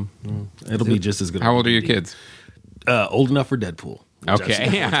 It'll be just as good. How old are your kids? Old enough for Deadpool. Okay.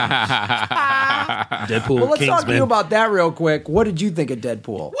 Deadpool. Well, let's Kingsman. talk to you about that real quick. What did you think of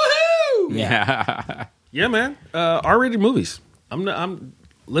Deadpool? Woohoo! Yeah. Yeah, man. R-rated movies.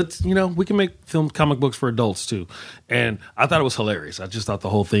 Let's, we can make comic books for adults too. And I thought it was hilarious. I just thought the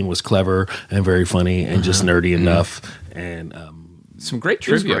whole thing was clever and very funny and just nerdy enough. And some great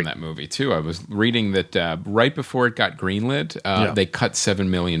trivia in that movie too. I was reading that right before it got greenlit, they cut $7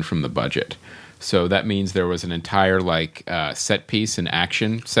 million from the budget. So that means there was an entire set piece and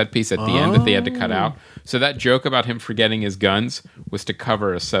action set piece at the end that they had to cut out. So that joke about him forgetting his guns was to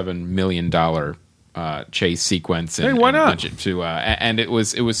cover a $7 million chase sequence. And, hey, why not? And it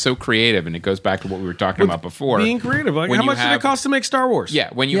was so creative, and it goes back to what we were talking about before. Being creative. Like, how much did it cost to make Star Wars? Yeah,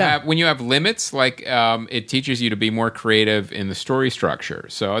 when you have limits, it teaches you to be more creative in the story structure.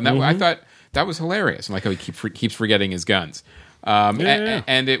 So I thought that was hilarious. And how he keeps forgetting his guns.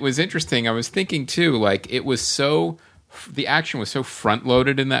 And it was interesting. I was thinking too, it was so. The action was so front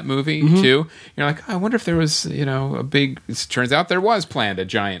loaded in that movie too. You're like, I wonder if there was, a big. It turns out there was planned a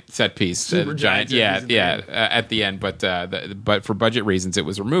giant set piece, at the end. But for budget reasons, it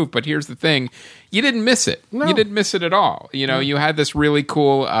was removed. But here's the thing: you didn't miss it. No. You didn't miss it at all. You had this really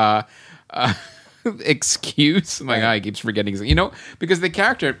cool. Excuse he keeps forgetting his because the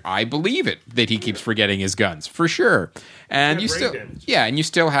character, I believe it that he keeps forgetting his guns for sure, and you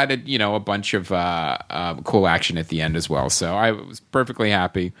still had a bunch of cool action at the end as well. So I was perfectly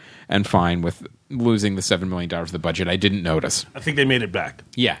happy and fine with losing the $7 million of the budget. I didn't notice. I think they made it back.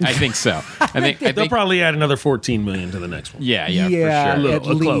 Yeah, I think so. I think they'll probably add another $14 million to the next one. Yeah, for sure. At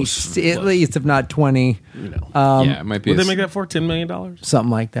least if not 20. It might be. Would they make that for $10 million?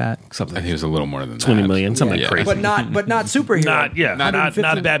 Something like that. I think it was a little more than that. 20 million, something crazy. But not superhero. Not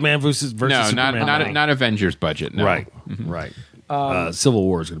Batman versus Superman. Not Avengers budget. No. Right, right. Civil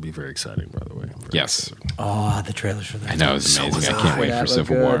War is going to be very exciting, by the way. Yes. Oh, the trailers for that. I know, it's amazing. I can't wait for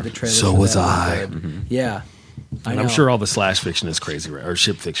Civil War. So was I. Mm-hmm. Yeah. I'm sure all the slash fiction is crazy, or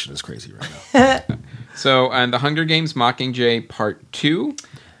ship fiction is crazy right now. So, and The Hunger Games Mockingjay Part 2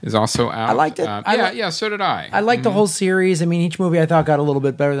 is also out. I liked it. So did I. I liked the whole series. I mean, each movie I thought got a little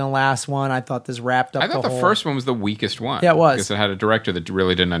bit better than the last one. I thought this wrapped up. I thought the first one was the weakest one. Yeah, it was. Because it had a director that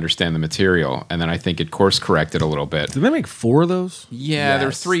really didn't understand the material, and then I think it course corrected a little bit. Did they make 4 of those? Yeah, there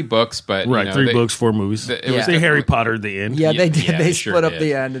were 3 books, but 3 books, 4 movies. It was Harry Potter at the end. Yeah, they did. They sure split up did.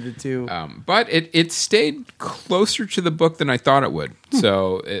 the end of the two. But it stayed closer to the book than I thought it would.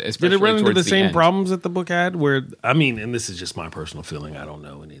 So, especially did it run into the same end. problems that the book had? Where and this is just my personal feeling. I don't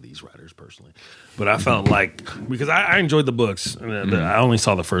know any of these writers personally, but I felt like because I enjoyed the books, and I only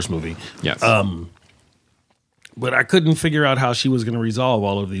saw the first movie. Yes. But I couldn't figure out how she was going to resolve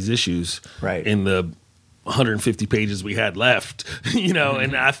all of these issues in the 150 pages we had left,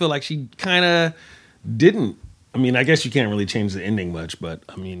 and I feel like she kind of didn't. I mean, I guess you can't really change the ending much, but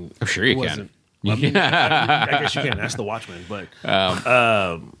I mean, I'm sure you can. I guess you can. That's the Watchmen, but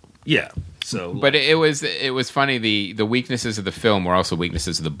yeah. So, but it was funny. The weaknesses of the film were also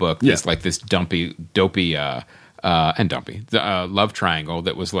weaknesses of the book. Yeah. This dopey love triangle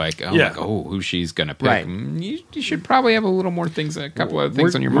that was who she's gonna pick. Right. You should probably have a couple of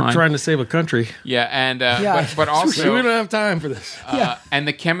things on your mind. We're trying to save a country. Yeah, and but also we don't have time for this. And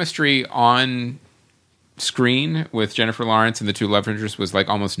the chemistry on screen with Jennifer Lawrence and the 2 love interests was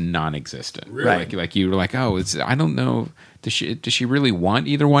almost non-existent. Really? Like you were like, I don't know. Does she really want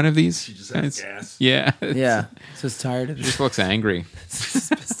either one of these? She just has gas. Yeah. Yeah. Just tired of She just looks angry.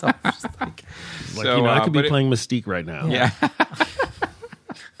 pissed off. I could be playing Mystique right now. Yeah.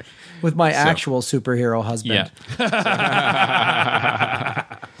 With my actual superhero husband.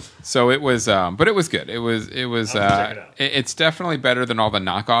 Yeah. So it was, but it was good. It was. It's definitely better than all the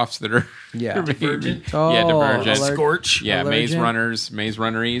knockoffs that are. Yeah. Divergent. Oh, Divergent. Scorch. Yeah, Allergent. Maze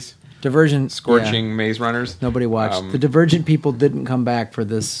Runneries. Divergent. Scorching Maze Runners. Nobody watched. The Divergent people didn't come back for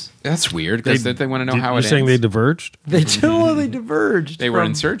this. That's weird because they want to know how it ends. You're saying they diverged? They totally diverged. They were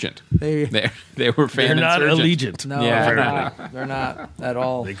insurgent. They were fan They're not insurgent. allegiant. No, they're not at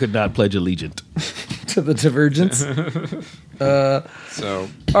all. They could not pledge allegiance to the Divergence. So,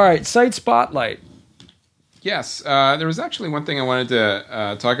 all right, Site Spotlight. Yes, there was actually one thing I wanted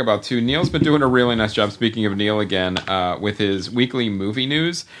to talk about too. Neil's been doing a really nice job, speaking of Neil again, with his weekly movie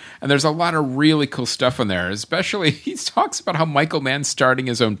news. And there's a lot of really cool stuff in there, especially he talks about how Michael Mann's starting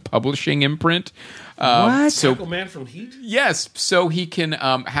his own publishing imprint. What? So, Michael Mann from Heat? yes, so he can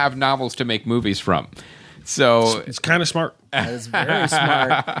have novels to make movies from. So It's kind of smart. That is very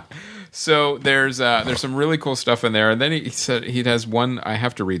smart. So there's some really cool stuff in there, and then he said he has one. I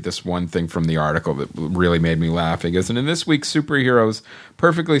have to read this one thing from the article that really made me laugh. He goes, and in this week's superheroes'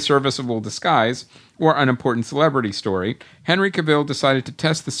 perfectly serviceable disguise or unimportant celebrity story, Henry Cavill decided to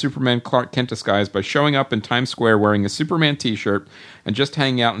test the Superman Clark Kent disguise by showing up in Times Square wearing a Superman T-shirt and just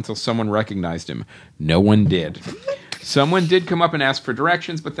hanging out until someone recognized him. No one did. Someone did come up and ask for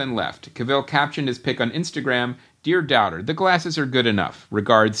directions, but then left. Cavill captioned his pic on Instagram. Dear Doubter, the glasses are good enough.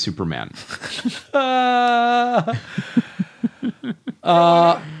 Regards, Superman.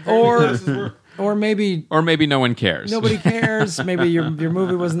 Or maybe no one cares. nobody cares. Maybe your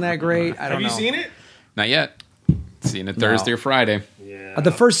movie wasn't that great. I don't know. Have you seen it? Not yet. Seeing it Thursday or Friday. Yeah.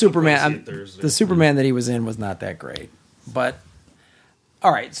 The first I'll probably see Superman, it Thursday. the Superman that he was in was not that great. But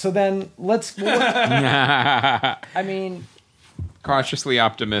all right, so then let's. I mean, Cautiously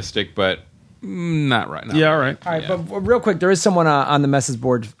optimistic, but not right now. Yeah, all right. all right, but real quick, there is someone on the message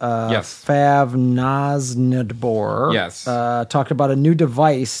board. Yes. Fav Naznadbor. Yes. Talked about a new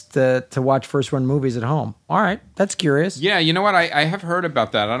device to watch first run movies at home. All right, that's curious. Yeah, you know what? I have heard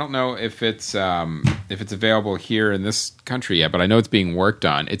about that. I don't know if it's available here in this country yet, but I know it's being worked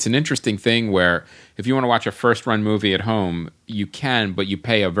on. It's an interesting thing where if you want to watch a first run movie at home, you can, but you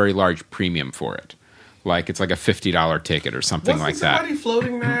pay a very large premium for it. Like it's like a $50 ticket or something like that. Somebody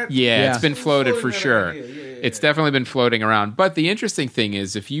floating that? Yeah, it's been floated for Floating that sure. idea. Yeah. It's definitely been floating around. But the interesting thing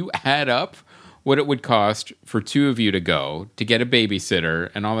is if you add up what it would cost for two of you to go, to get a babysitter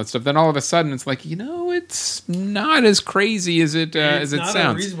and all that stuff, then all of a sudden it's like, it's not as crazy as it It's sounds. not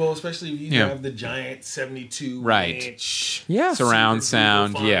unreasonable, especially if you have the giant 72 Right. inch Surround super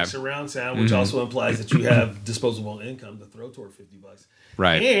sound, phonic surround sound, which also implies that you have disposable income to throw toward $50.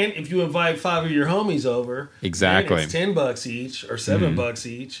 Right. And if you invite 5 of your homies over, Exactly. then it's $10 each or $7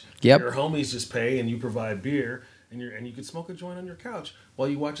 each. Yep. Your homies just pay and you provide beer. And you can smoke a joint on your couch while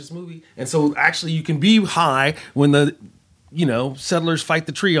you watch this movie. And so actually you can be high when the settlers fight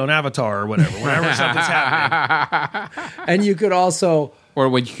the tree on Avatar or whatever, whenever something's happening. And you could also, Or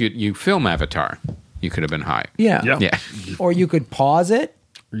when you film Avatar, you could have been high. yeah, or you could pause it.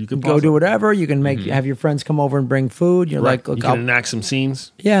 Or you can Go do whatever. You can have your friends come over and bring food. You're like, look, you can enact some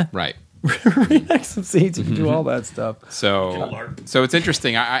scenes. yeah, Right. reenact some scenes. You can do all that stuff. So it's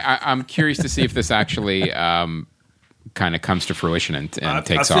interesting. I'm curious to see if this actually kind of comes to fruition and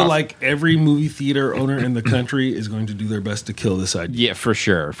takes off. I feel like every movie theater owner in the country is going to do their best to kill this idea. Yeah, for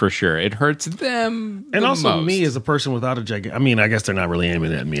sure. It hurts them And the also most. me as a person without a gigantic... I mean, I guess they're not really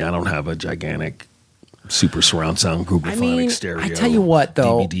aiming at me. I don't have a gigantic super surround sound Google-phonic stereo. I tell you what,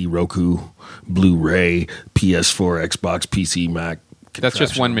 though. DVD, Roku, Blu-ray, PS4, Xbox, PC, Mac. That's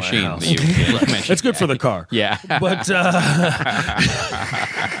just one machine house. that you mentioned. That's good for the car. Yeah. But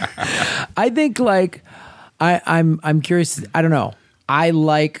I think I'm curious. I don't know. I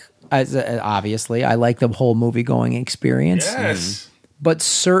like obviously I like the whole movie going experience. yes. But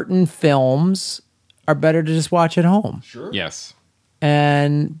certain films are better to just watch at home. Sure. Yes.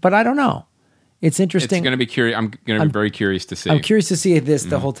 But I don't know. It's interesting. It's going to be curious. I'm going to be very curious to see. I'm curious to see if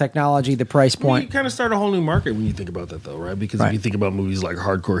the whole technology, the price Well, you point. kind of start a whole new market when you think about that, though, right? Because Right. if you think about movies like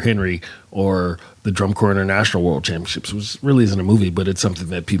Hardcore Henry or the Drum Corps International World Championships, which really isn't a movie, but it's something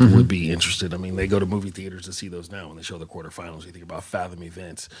that people would be interested. I mean, they go to movie theaters to see those now when they show the quarterfinals. You think about Fathom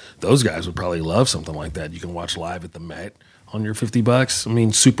events; those guys would probably love something like that. You can watch live at the Met on your $50. I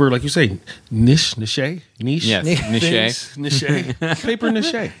mean, super, like you say, niche. Yes, things, niche, paper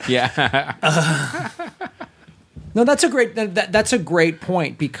niche. Yeah. No, that's a great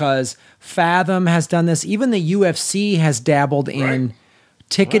point because Fathom has done this. Even the UFC has dabbled in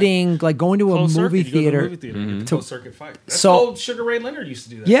ticketing, like going to a movie theater. Closed circuit fight. That's So- old Sugar Ray Leonard used to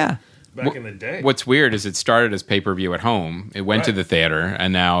do that. Yeah. Back in the day. What's weird is it started as pay-per-view at home. It went to Right. the theater,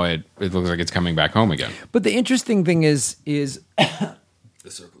 and now it looks like it's coming back home again. But the interesting thing is The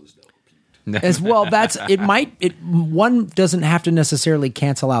circle is double. as well. One doesn't have to necessarily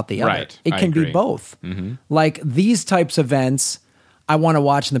cancel out the other. Right. It I can be agree. both. Like these types of events, I want to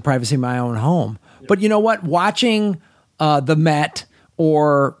watch in the privacy of my own home. But you know what? Watching the Met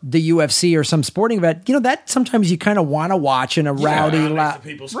or the UFC or some sporting event, that sometimes you kind of want to watch in a rowdy, loud.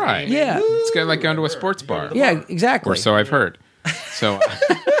 Right. Yeah. It's kind of like going to a sports bar. Yeah, exactly. Or so I've heard. So,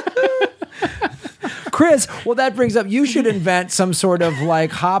 Chris, well, that brings up, you should invent some sort of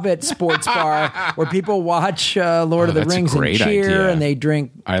like Hobbit sports bar where people watch Lord of the Rings and cheer idea. and they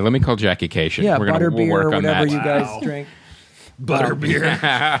drink. All right, let me call Jackie Cation. Yeah, we'll butterbeer or work on whatever that. you guys drink.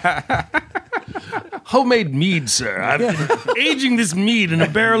 Butterbeer. Homemade mead, sir. I've been aging this mead in a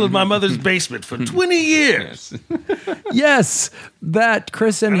barrel in my mother's basement for 20 years. Yes, that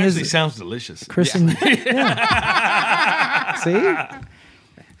Chris and It his actually sounds delicious. Chris and see,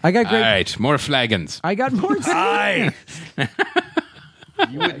 I got great. All right, more flagons. I got more. Aye.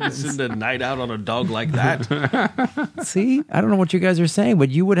 You wouldn't send a night out on a dog like that. See, I don't know what you guys are saying,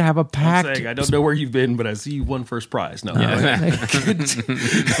 but you would have a packed. I'm saying, I don't know where you've been, but I see you won first prize. No. All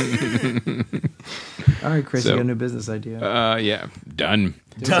right, Chris, you got a new business idea. Yeah, done.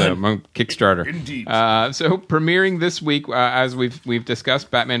 So, Kickstarter. Indeed. So premiering this week, as we've discussed,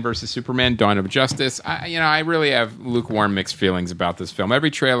 Batman vs Superman: Dawn of Justice. I really have lukewarm, mixed feelings about this film.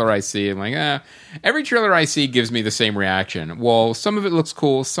 Every trailer I see, I'm like, every trailer I see gives me the same reaction. Well, some of it looks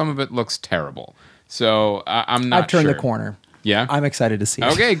cool, some of it looks terrible. So I'm not. I've turned sure. the corner. Yeah, I'm excited to see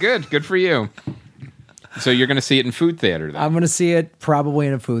it. Okay, good for you. So you're going to see it in food theater then? I'm going to see it probably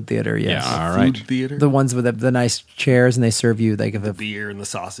in a food theater. Yes. Yeah, all right. Food theater. The ones with the nice chairs, and they serve you like The beer and the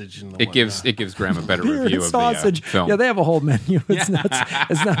sausage and the It gives Graham a better beer review and of sausage. the film. Yeah, they have a whole menu. It's not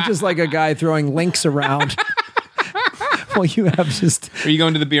just like a guy throwing links around. Well, you have just. Are you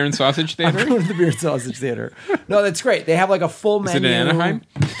going to the beer and sausage I'm theater? going to the beer and sausage theater. No, that's great. They have like a full Is menu. it in Anaheim?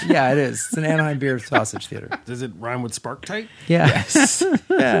 Yeah, it is. It's an Anaheim beer and sausage theater. Does it rhyme with Spark Tight? Yes.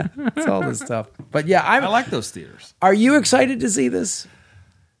 Yeah, it's all this stuff. But yeah, I like those theaters. Are you excited to see this?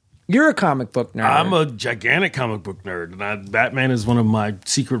 You're a comic book nerd. I'm a gigantic comic book nerd, and Batman is one of my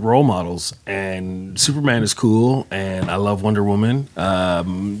secret role models, and Superman is cool, and I love Wonder Woman.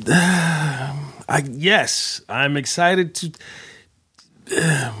 I'm excited to.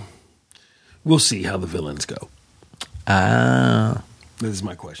 We'll see how the villains go. This is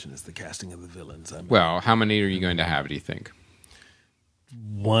my question: is the casting of the villains? Well, how many are you going to have, do you think?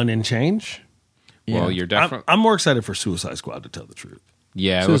 One and change. Well, you're definitely. I'm more excited for Suicide Squad, to tell the truth.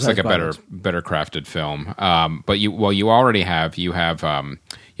 Yeah, it looks like a Suicide better crafted film. But you already have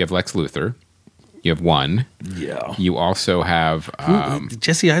Lex Luthor. You have one. Yeah. You also have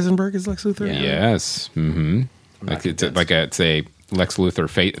Jesse Eisenberg is Lex Luthor. yes. Mm-hmm. It's a Lex Luthor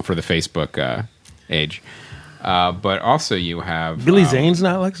for the Facebook age. But also you have Billy Zane's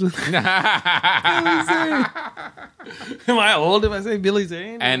not Lex Luthor. Am I old if I say Billy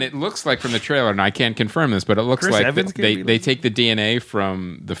Zane? And it looks like from the trailer, and I can't confirm this, but it looks Chris like Evans they take the DNA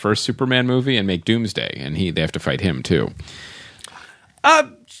from the first Superman movie and make Doomsday, and they have to fight him too.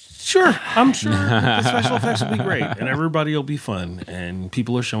 Sure. I'm sure the special effects will be great, and everybody will be fun, and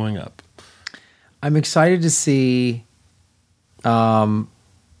people are showing up. I'm excited to see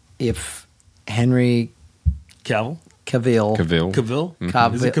if Henry Cavill? Cavill. Cavill. Cavill.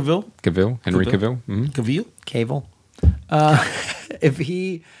 Is it Cavill? Cavill. Henry Cavill? Cavill. Cavill? Cavill. If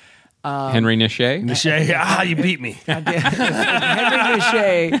he Henry Nishay. Nishay, you beat me. Henry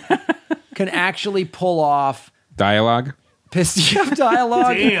Nishay can actually pull off Dialogue. pissed off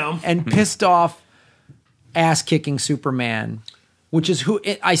dialogue Damn. and pissed off ass kicking Superman, which is who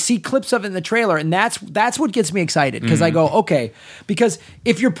I see clips of in the trailer, and that's what gets me excited because I go, okay, because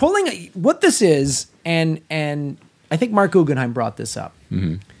if you're pulling what this is, and I think Mark Guggenheim brought this up,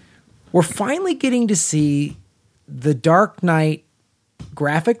 we're finally getting to see the Dark Knight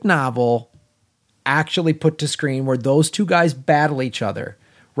graphic novel actually put to screen where those two guys battle each other,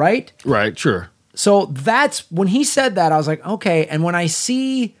 right? Right, sure. So that's when he said that, I was like, okay. And when I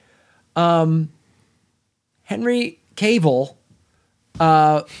see Henry Cavill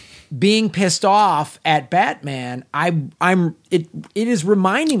being pissed off at Batman, it is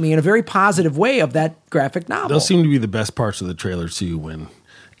reminding me in a very positive way of that graphic novel. Those seem to be the best parts of the trailer too.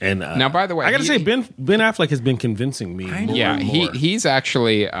 Now, by the way, I got to say, Ben Affleck has been convincing me. More and more. He's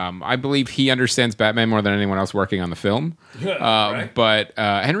actually. I believe he understands Batman more than anyone else working on the film. Right. But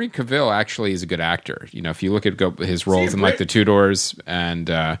Henry Cavill actually is a good actor. You know, if you look at his roles in like The Tudors and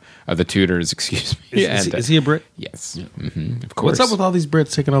The Tudors, excuse me. Is he a Brit? Yes, of course. What's up with all these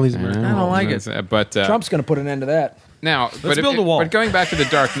Brits taking all these Americans? I don't like it. But Trump's going to put an end to that. now, build a wall. But going back to the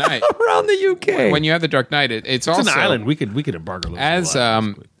Dark Knight, Around the UK. when you have the Dark Knight, it's also an island. We could embargo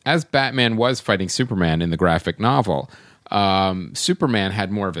those as Batman was fighting Superman in the graphic novel, Superman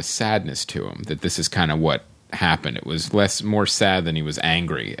had more of a sadness to him, that this is kind of what happen. It was more sad than he was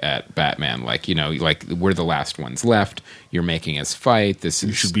angry at Batman. Like, like we're the last ones left. You're making us fight. You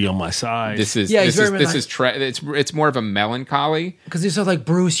should be on my side. It's more of a melancholy. Because he's like,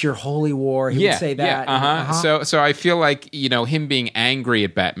 Bruce, your holy war. He would say that. Yeah, So I feel like, him being angry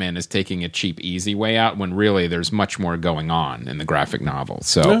at Batman is taking a cheap, easy way out when really there's much more going on in the graphic novel.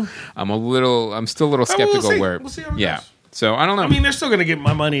 So I'm still a little skeptical We'll see how it goes. So I don't know. I mean, they're still going to get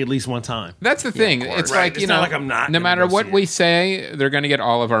my money at least one time. That's the thing. It's like, it's not like I'm not. No matter what we say, they're going to get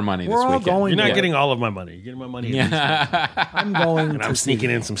all of our money this weekend. You're not getting all of my money. You're getting my money. I'm going. And I'm sneaking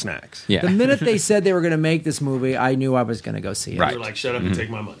in some snacks. Yeah. The minute they said they were going to make this movie, I knew I was going to go see it. Right. You were like, shut up and take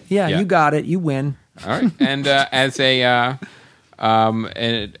my money. Yeah, you got it. You win. All right. And as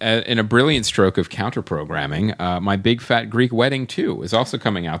in a brilliant stroke of counter programming, My Big Fat Greek Wedding 2 is also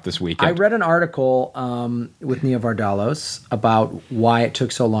coming out this weekend. I read an article with Nia Vardalos about why it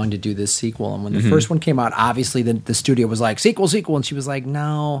took so long to do this sequel. And when the first one came out, obviously the studio was like, sequel. And she was like,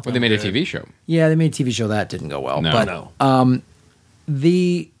 no. Well, they made a TV show. Yeah, they made a TV show. That didn't go well. No.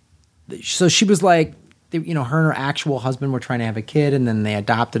 So she was like, her and her actual husband were trying to have a kid, and then they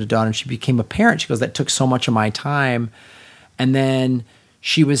adopted a daughter, and she became a parent. She goes, that took so much of my time. And then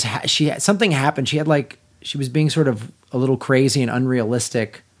something happened. She was being sort of a little crazy and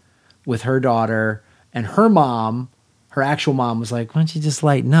unrealistic with her daughter, and her mom, her actual mom, was like, why don't you just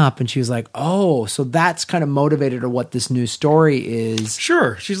lighten up? And she was like, oh, so that's kind of motivated her what this new story is.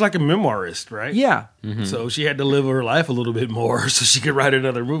 Sure. She's like a memoirist, right? Yeah. Mm-hmm. So she had to live her life a little bit more so she could write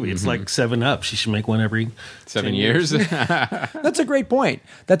another movie. It's like 7 Up. She should make one every 7 years. That's a great point.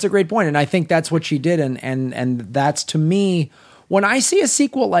 And I think that's what she did. And that's, to me, when I see a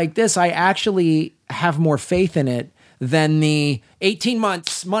sequel like this, I actually have more faith in it than the 18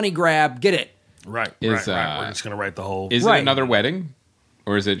 months money grab, get it. Right. We're just going to write the whole... Is it another wedding?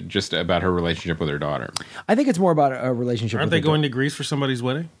 Or is it just about her relationship with her daughter? I think it's more about a relationship Aren't they going to Greece for somebody's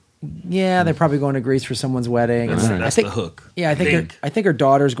wedding? Yeah, they're probably going to Greece for someone's wedding. That's the hook. Yeah, I think her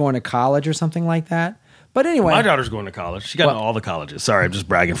daughter's going to college or something like that. But anyway, my daughter's going to college. She got in all the colleges. Sorry, I'm just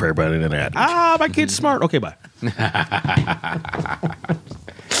bragging for everybody in the internet. My kid's smart. Okay, bye.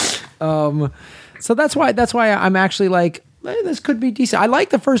 So that's why I'm actually like, this could be decent. I like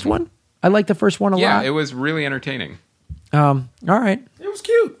the first one. A lot. Yeah, it was really entertaining. All right. It was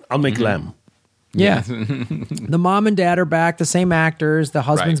cute. I'll make lamb. Yeah. The mom and dad are back, the same actors, the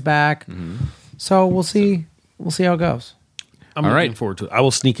husband's back. Mm-hmm. So we'll see how it goes. I'm looking forward to it. I will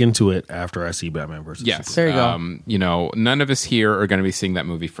sneak into it after I see Batman vs. Yes. Superman. There you go. None of us here are going to be seeing that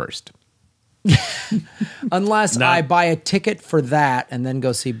movie first. Unless I buy a ticket for that and then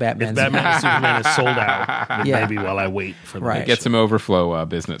go see Batman. If Batman vs. Superman is sold out, then maybe while I wait for the Get some overflow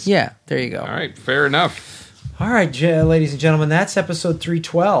business. Yeah, there you go. All right, fair enough. All right, ladies and gentlemen, that's episode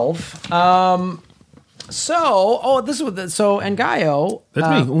 312. So Ngaio.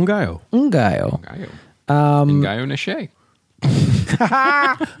 That's me, Ngaio. Ngaio Nashe.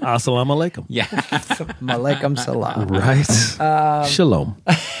 Assalamu alaikum. Yeah. Malaikum salam. Right. Shalom.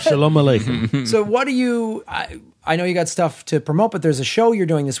 Shalom alaikum. So what do you... I know you got stuff to promote, but there's a show you're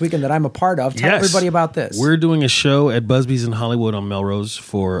doing this weekend that I'm a part of. Tell everybody about this. We're doing a show at Busby's in Hollywood on Melrose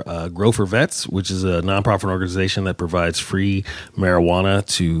for Grow for Vets, which is a nonprofit organization that provides free marijuana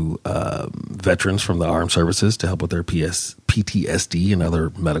to veterans from the armed services to help with their PTSD and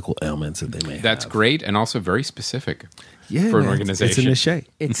other medical ailments that they may have. That's great and also very specific for an organization.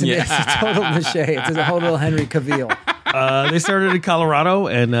 It's a total niche. It's a whole little Henry Cavill. They started in Colorado,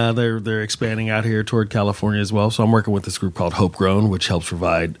 and they're expanding out here toward California as well. So I'm working with this group called Hope Grown, which helps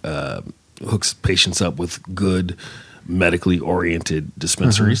provide hooks patients up with good medically oriented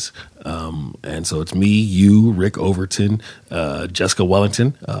dispensaries. And so it's me, you, Rick Overton, Jessica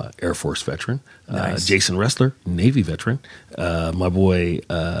Wellington, Air Force veteran, Jason Ressler, Navy veteran, my boy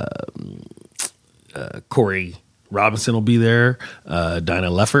Corey Robinson will be there,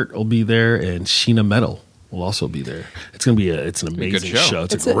 Dinah Leffert will be there, and Sheena Metal will also be there. It's going to be it's an amazing show.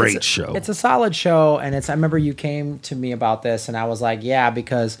 It's a great show. It's a solid show, and I remember you came to me about this, and I was like, yeah,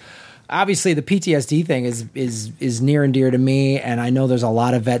 because obviously the PTSD thing is near and dear to me, and I know there's a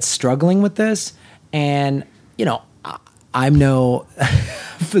lot of vets struggling with this, and I'm no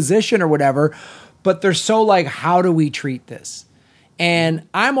physician or whatever, but they're so like, how do we treat this? And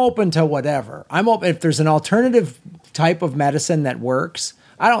I'm open to whatever. I'm open if there's an alternative type of medicine that works.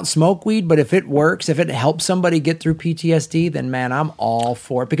 I don't smoke weed, but if it works, if it helps somebody get through PTSD, then man, I'm all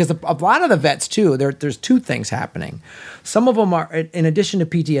for it. Because a lot of the vets too, there's two things happening. Some of them are, in addition to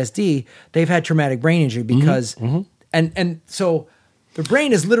PTSD, they've had traumatic brain injury because, and so their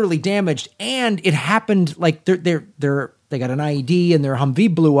brain is literally damaged, and it happened like they got an IED and their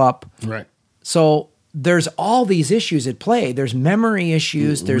Humvee blew up. Right. So there's all these issues at play. There's memory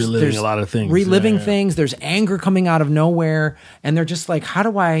issues. There's a lot of things. Reliving things. There's anger coming out of nowhere, and they're just like, how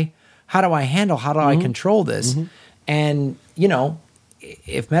do I handle? How do I control this? And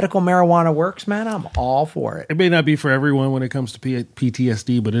if medical marijuana works, man, I'm all for it. It may not be for everyone when it comes to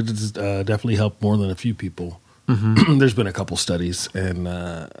PTSD, but it has definitely helped more than a few people. There's been a couple studies, and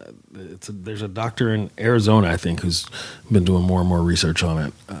there's a doctor in Arizona, I think, who's been doing more and more research on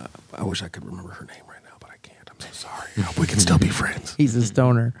it. I wish I could remember her name right now, but I can't. I'm so sorry. I hope we can still be friends. He's a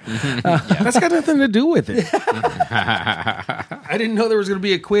stoner. That's got nothing to do with it. I didn't know there was going to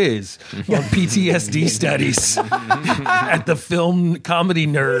be a quiz on PTSD studies at the Film Comedy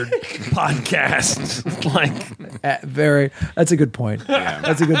Nerd podcast. That's a good point.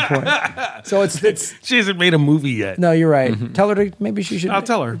 That's a good point. So it's she hasn't made a movie yet. No, you're right. Tell her maybe she should. I'll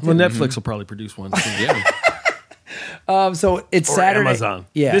tell her. Well, Netflix will probably produce one. So it's or Saturday. Amazon.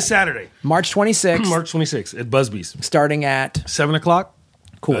 Yeah. This Saturday. March 26th. March 26th at Busby's. Starting at 7:00.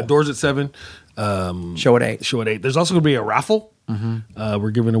 Cool. Doors at 7. Show at 8. Show at 8. There's also going to be a raffle.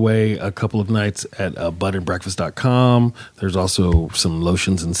 We're giving away a couple of nights at budandbreakfast.com. There's also some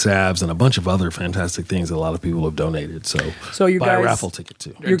lotions and salves and a bunch of other fantastic things that a lot of people have donated. So you buy a raffle ticket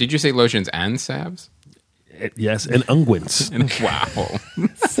too. Did you say lotions and salves? Yes, and unguents. Wow.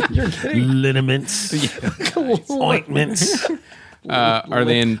 Liniments. Ointments. Are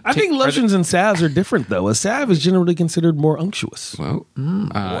they in? I think lotions and salves are different, though. A salve is generally considered more unctuous. Well,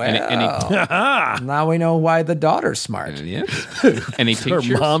 now we know why the daughter's smart. Yes. Any Her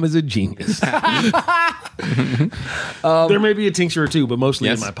tinctures? mom is a genius. There may be a tincture or two, but mostly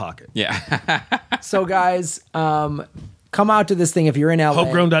in my pocket. Yeah. So, guys, come out to this thing if you're in LA.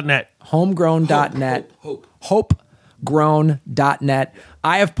 Homegrown.net. Homegrown.net. Hopegrown.net.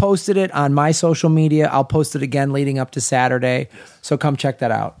 I have posted it on my social media. I'll post it again leading up to Saturday. So come check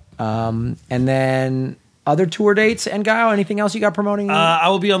that out. And then other tour dates. And Ngaio, anything else you got promoting? I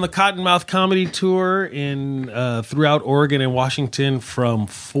will be on the Cottonmouth Comedy Tour throughout Oregon and Washington from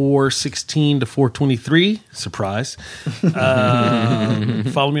 4/16 to 4/23. Surprise.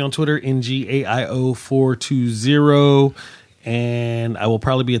 Follow me on Twitter, NGAIO420. And I will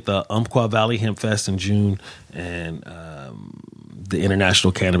probably be at the Umpqua Valley Hemp Fest in June and the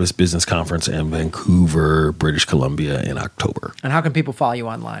International Cannabis Business Conference in Vancouver, British Columbia in October. And how can people follow you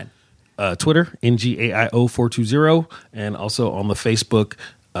online? Twitter, NGAIO420, and also on the Facebook.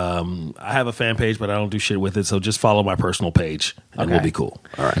 I have a fan page, but I don't do shit with it, so just follow my personal page, and we'll be cool.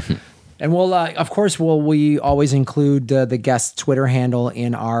 All right. And we'll, of course, we always include the guest's Twitter handle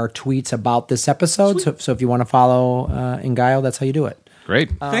in our tweets about this episode. So if you want to follow Ngaio, that's how you do it.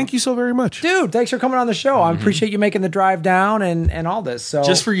 Great. Thank you so very much. Dude, thanks for coming on the show. I appreciate you making the drive down and all this. So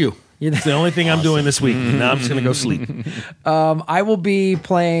just for you. It's the only thing I'm doing this week. Now I'm just going to go sleep. I will be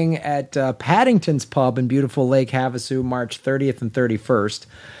playing at Paddington's Pub in beautiful Lake Havasu, March 30th and 31st.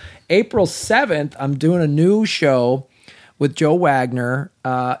 April 7th, I'm doing a new show with Joe Wagner.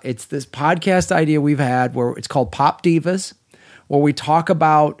 It's this podcast idea we've had where it's called Pop Divas, where we talk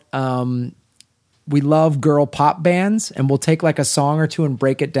about we love girl pop bands, and we'll take like a song or two and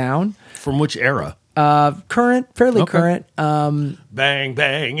break it down. From which era? Current, fairly current. Bang,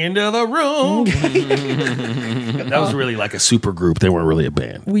 bang into the room. That was really like a super group. They weren't really a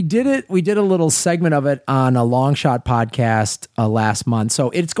band. We did it. We did a little segment of it on a Long Shot podcast last month.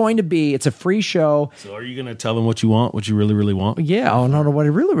 So it's a free show. So are you going to tell them what you want, what you really, really want? Yeah. Oh, no, what I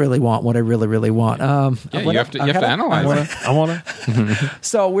really, really want, what I really, really want. You have to analyze it. I want to.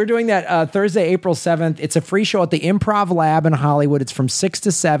 So we're doing that Thursday, April 7th. It's a free show at the Improv Lab in Hollywood. It's from 6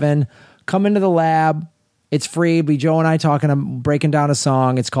 to 7. Come into the lab. It's free. It'll be Joe and I breaking down a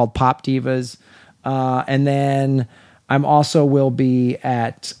song. It's called Pop Divas. And then I'm also will be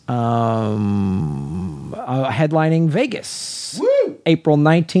at headlining Vegas. Woo! April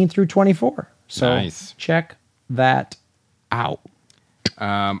 19th through 24. So nice. Check that out.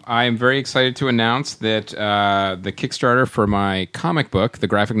 I am very excited to announce that the Kickstarter for my comic book, the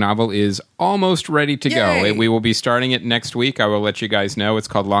graphic novel, is almost ready to go. We will be starting it next week. I will let you guys know. It's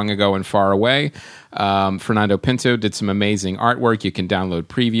called Long Ago and Far Away. Fernando Pinto did some amazing artwork. You can download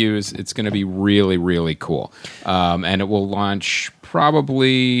previews. It's going to be really, really cool. And it will launch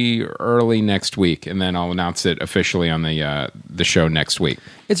probably early next week, and then I'll announce it officially on the show next week.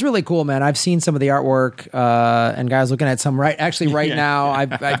 It's really cool, man. I've seen some of the artwork, and guys looking at some right now.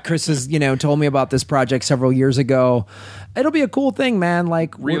 Chris has told me about this project several years ago. It'll be a cool thing, man.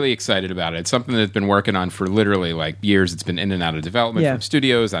 Like really excited about it. It's something that's been working on for literally like years. It's been in and out of development from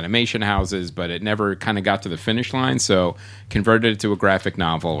studios, animation houses, but it never kind of got to the finish line. So converted it to a graphic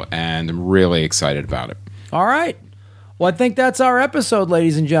novel, and I'm really excited about it. All right. Well, I think that's our episode,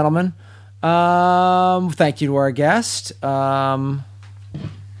 ladies and gentlemen. Thank you to our guest.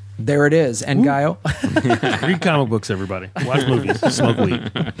 There it is. And Ngaio. Read comic books, everybody. Watch movies. Smoke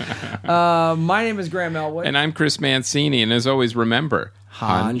weed. My name is Graham Elwood. And I'm Chris Mancini. And as always, remember,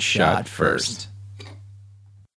 Han shot first.